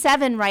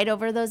 1097, right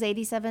over those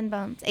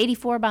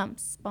 84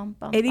 bumps. Bump,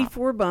 bump,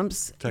 84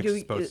 bumps.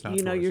 Texas Boats and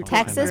Outdoors you're on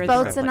talking Texas about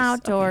Boats that and place.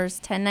 Outdoors,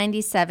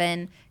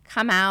 1097.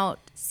 Come out,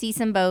 see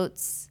some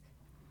boats,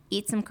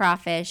 eat some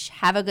crawfish,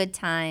 have a good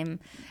time.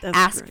 That's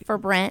Ask great. for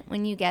Brent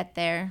when you get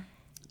there.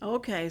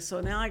 Okay,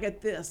 so now I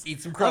got this.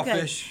 Eat some Okay,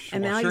 crawfish,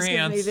 and now wash he's your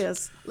giving me hands.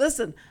 this.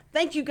 Listen,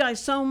 thank you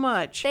guys so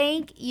much.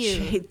 Thank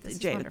you. This is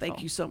Jada, wonderful.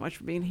 thank you so much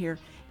for being here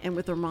and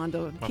with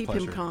Armando. Keep him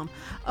pleasure. calm.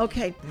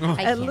 Okay, I and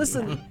can't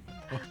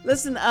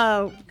listen,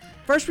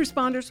 first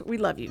responders, we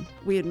love you.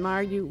 We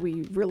admire you.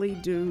 We really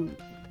do.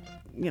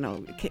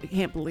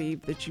 Can't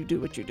believe that you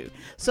do what you do.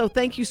 So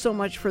thank you so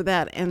much for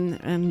that,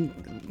 and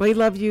we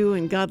love you,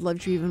 and God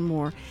loves you even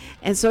more.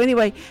 And so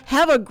anyway,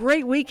 have a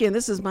great weekend.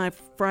 This is my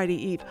Friday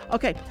Eve.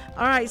 Okay,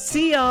 all right,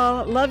 see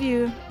y'all. Love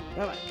you.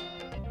 Bye bye.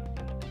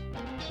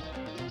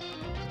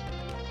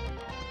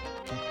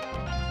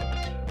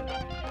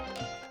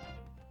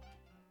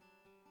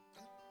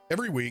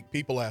 Every week,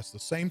 people ask the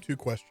same two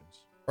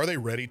questions. Are they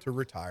ready to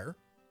retire?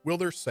 Will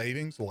their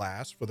savings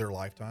last for their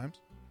lifetimes?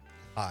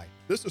 Hi,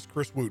 this is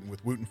Chris Wooten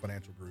with Wooten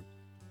Financial Group.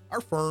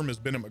 Our firm has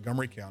been in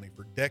Montgomery County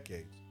for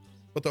decades,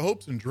 but the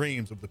hopes and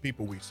dreams of the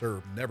people we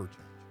serve never change.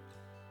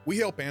 We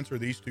help answer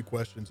these two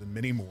questions and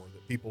many more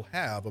that people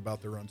have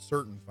about their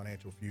uncertain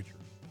financial future.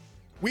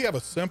 We have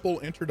a simple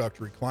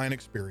introductory client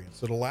experience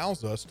that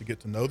allows us to get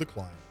to know the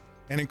client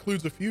and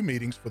includes a few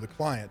meetings for the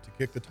client to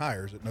kick the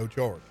tires at no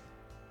charge.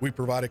 We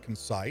provide a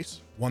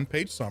concise,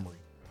 one-page summary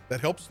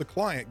that helps the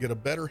client get a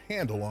better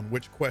handle on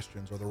which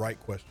questions are the right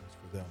questions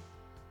for them.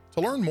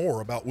 To learn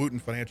more about Wooten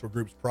Financial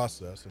Group's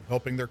process in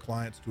helping their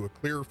clients to a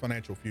clearer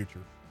financial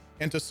future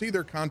and to see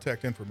their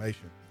contact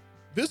information,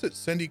 visit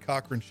Cindy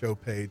Cochran's show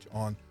page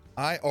on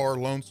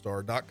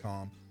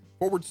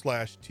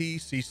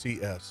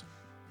irlonestar.com/TCCS.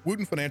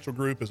 Wooten Financial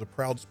Group is a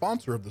proud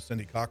sponsor of the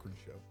Cindy Cochran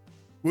Show.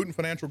 Wooten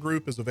Financial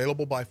Group is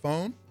available by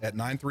phone at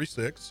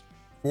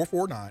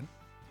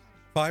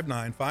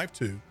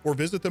 936-449-5952 or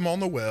visit them on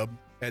the web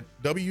at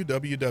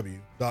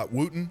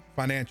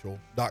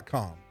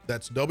www.wootenfinancial.com.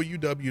 That's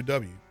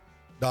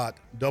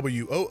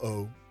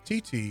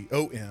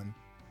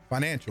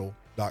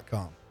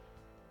www.wootonfinancial.com.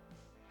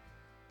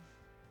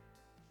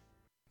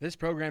 This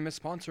program is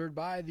sponsored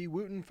by the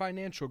Wooten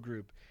Financial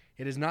Group.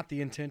 It is not the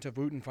intent of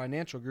Wooten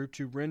Financial Group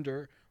to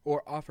render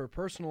or offer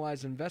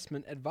personalized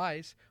investment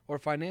advice or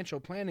financial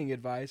planning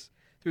advice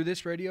through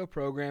this radio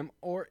program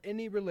or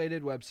any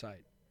related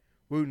website.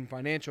 Wooten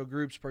Financial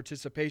Group's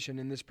participation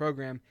in this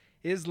program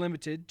is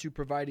limited to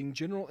providing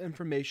general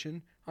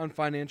information on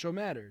financial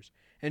matters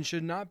and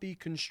should not be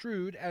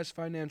construed as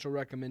financial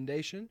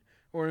recommendation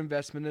or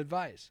investment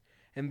advice.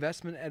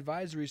 Investment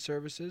advisory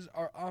services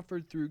are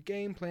offered through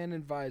Game Plan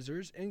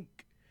Advisors, Inc.,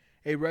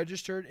 a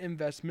registered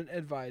investment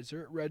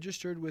advisor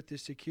registered with the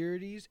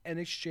Securities and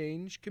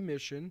Exchange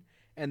Commission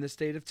and the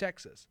state of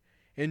Texas.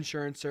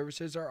 Insurance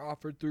services are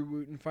offered through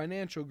Wooten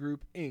Financial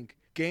Group, Inc.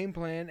 Game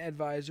Plan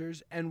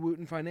Advisors and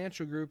Wooten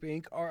Financial Group,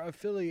 Inc. are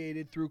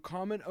affiliated through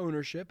common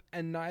ownership,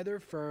 and neither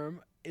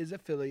firm is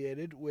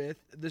affiliated with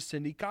The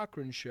Cindy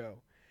Cochran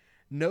Show.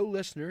 No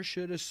listener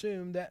should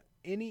assume that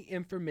any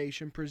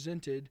information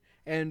presented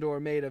and or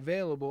made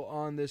available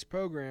on this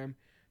program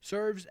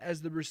serves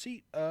as the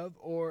receipt of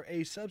or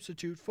a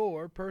substitute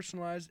for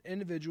personalized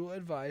individual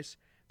advice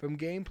from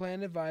Game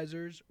Plan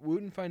Advisors,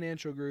 Wooten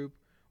Financial Group,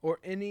 or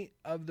any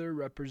of their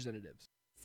representatives.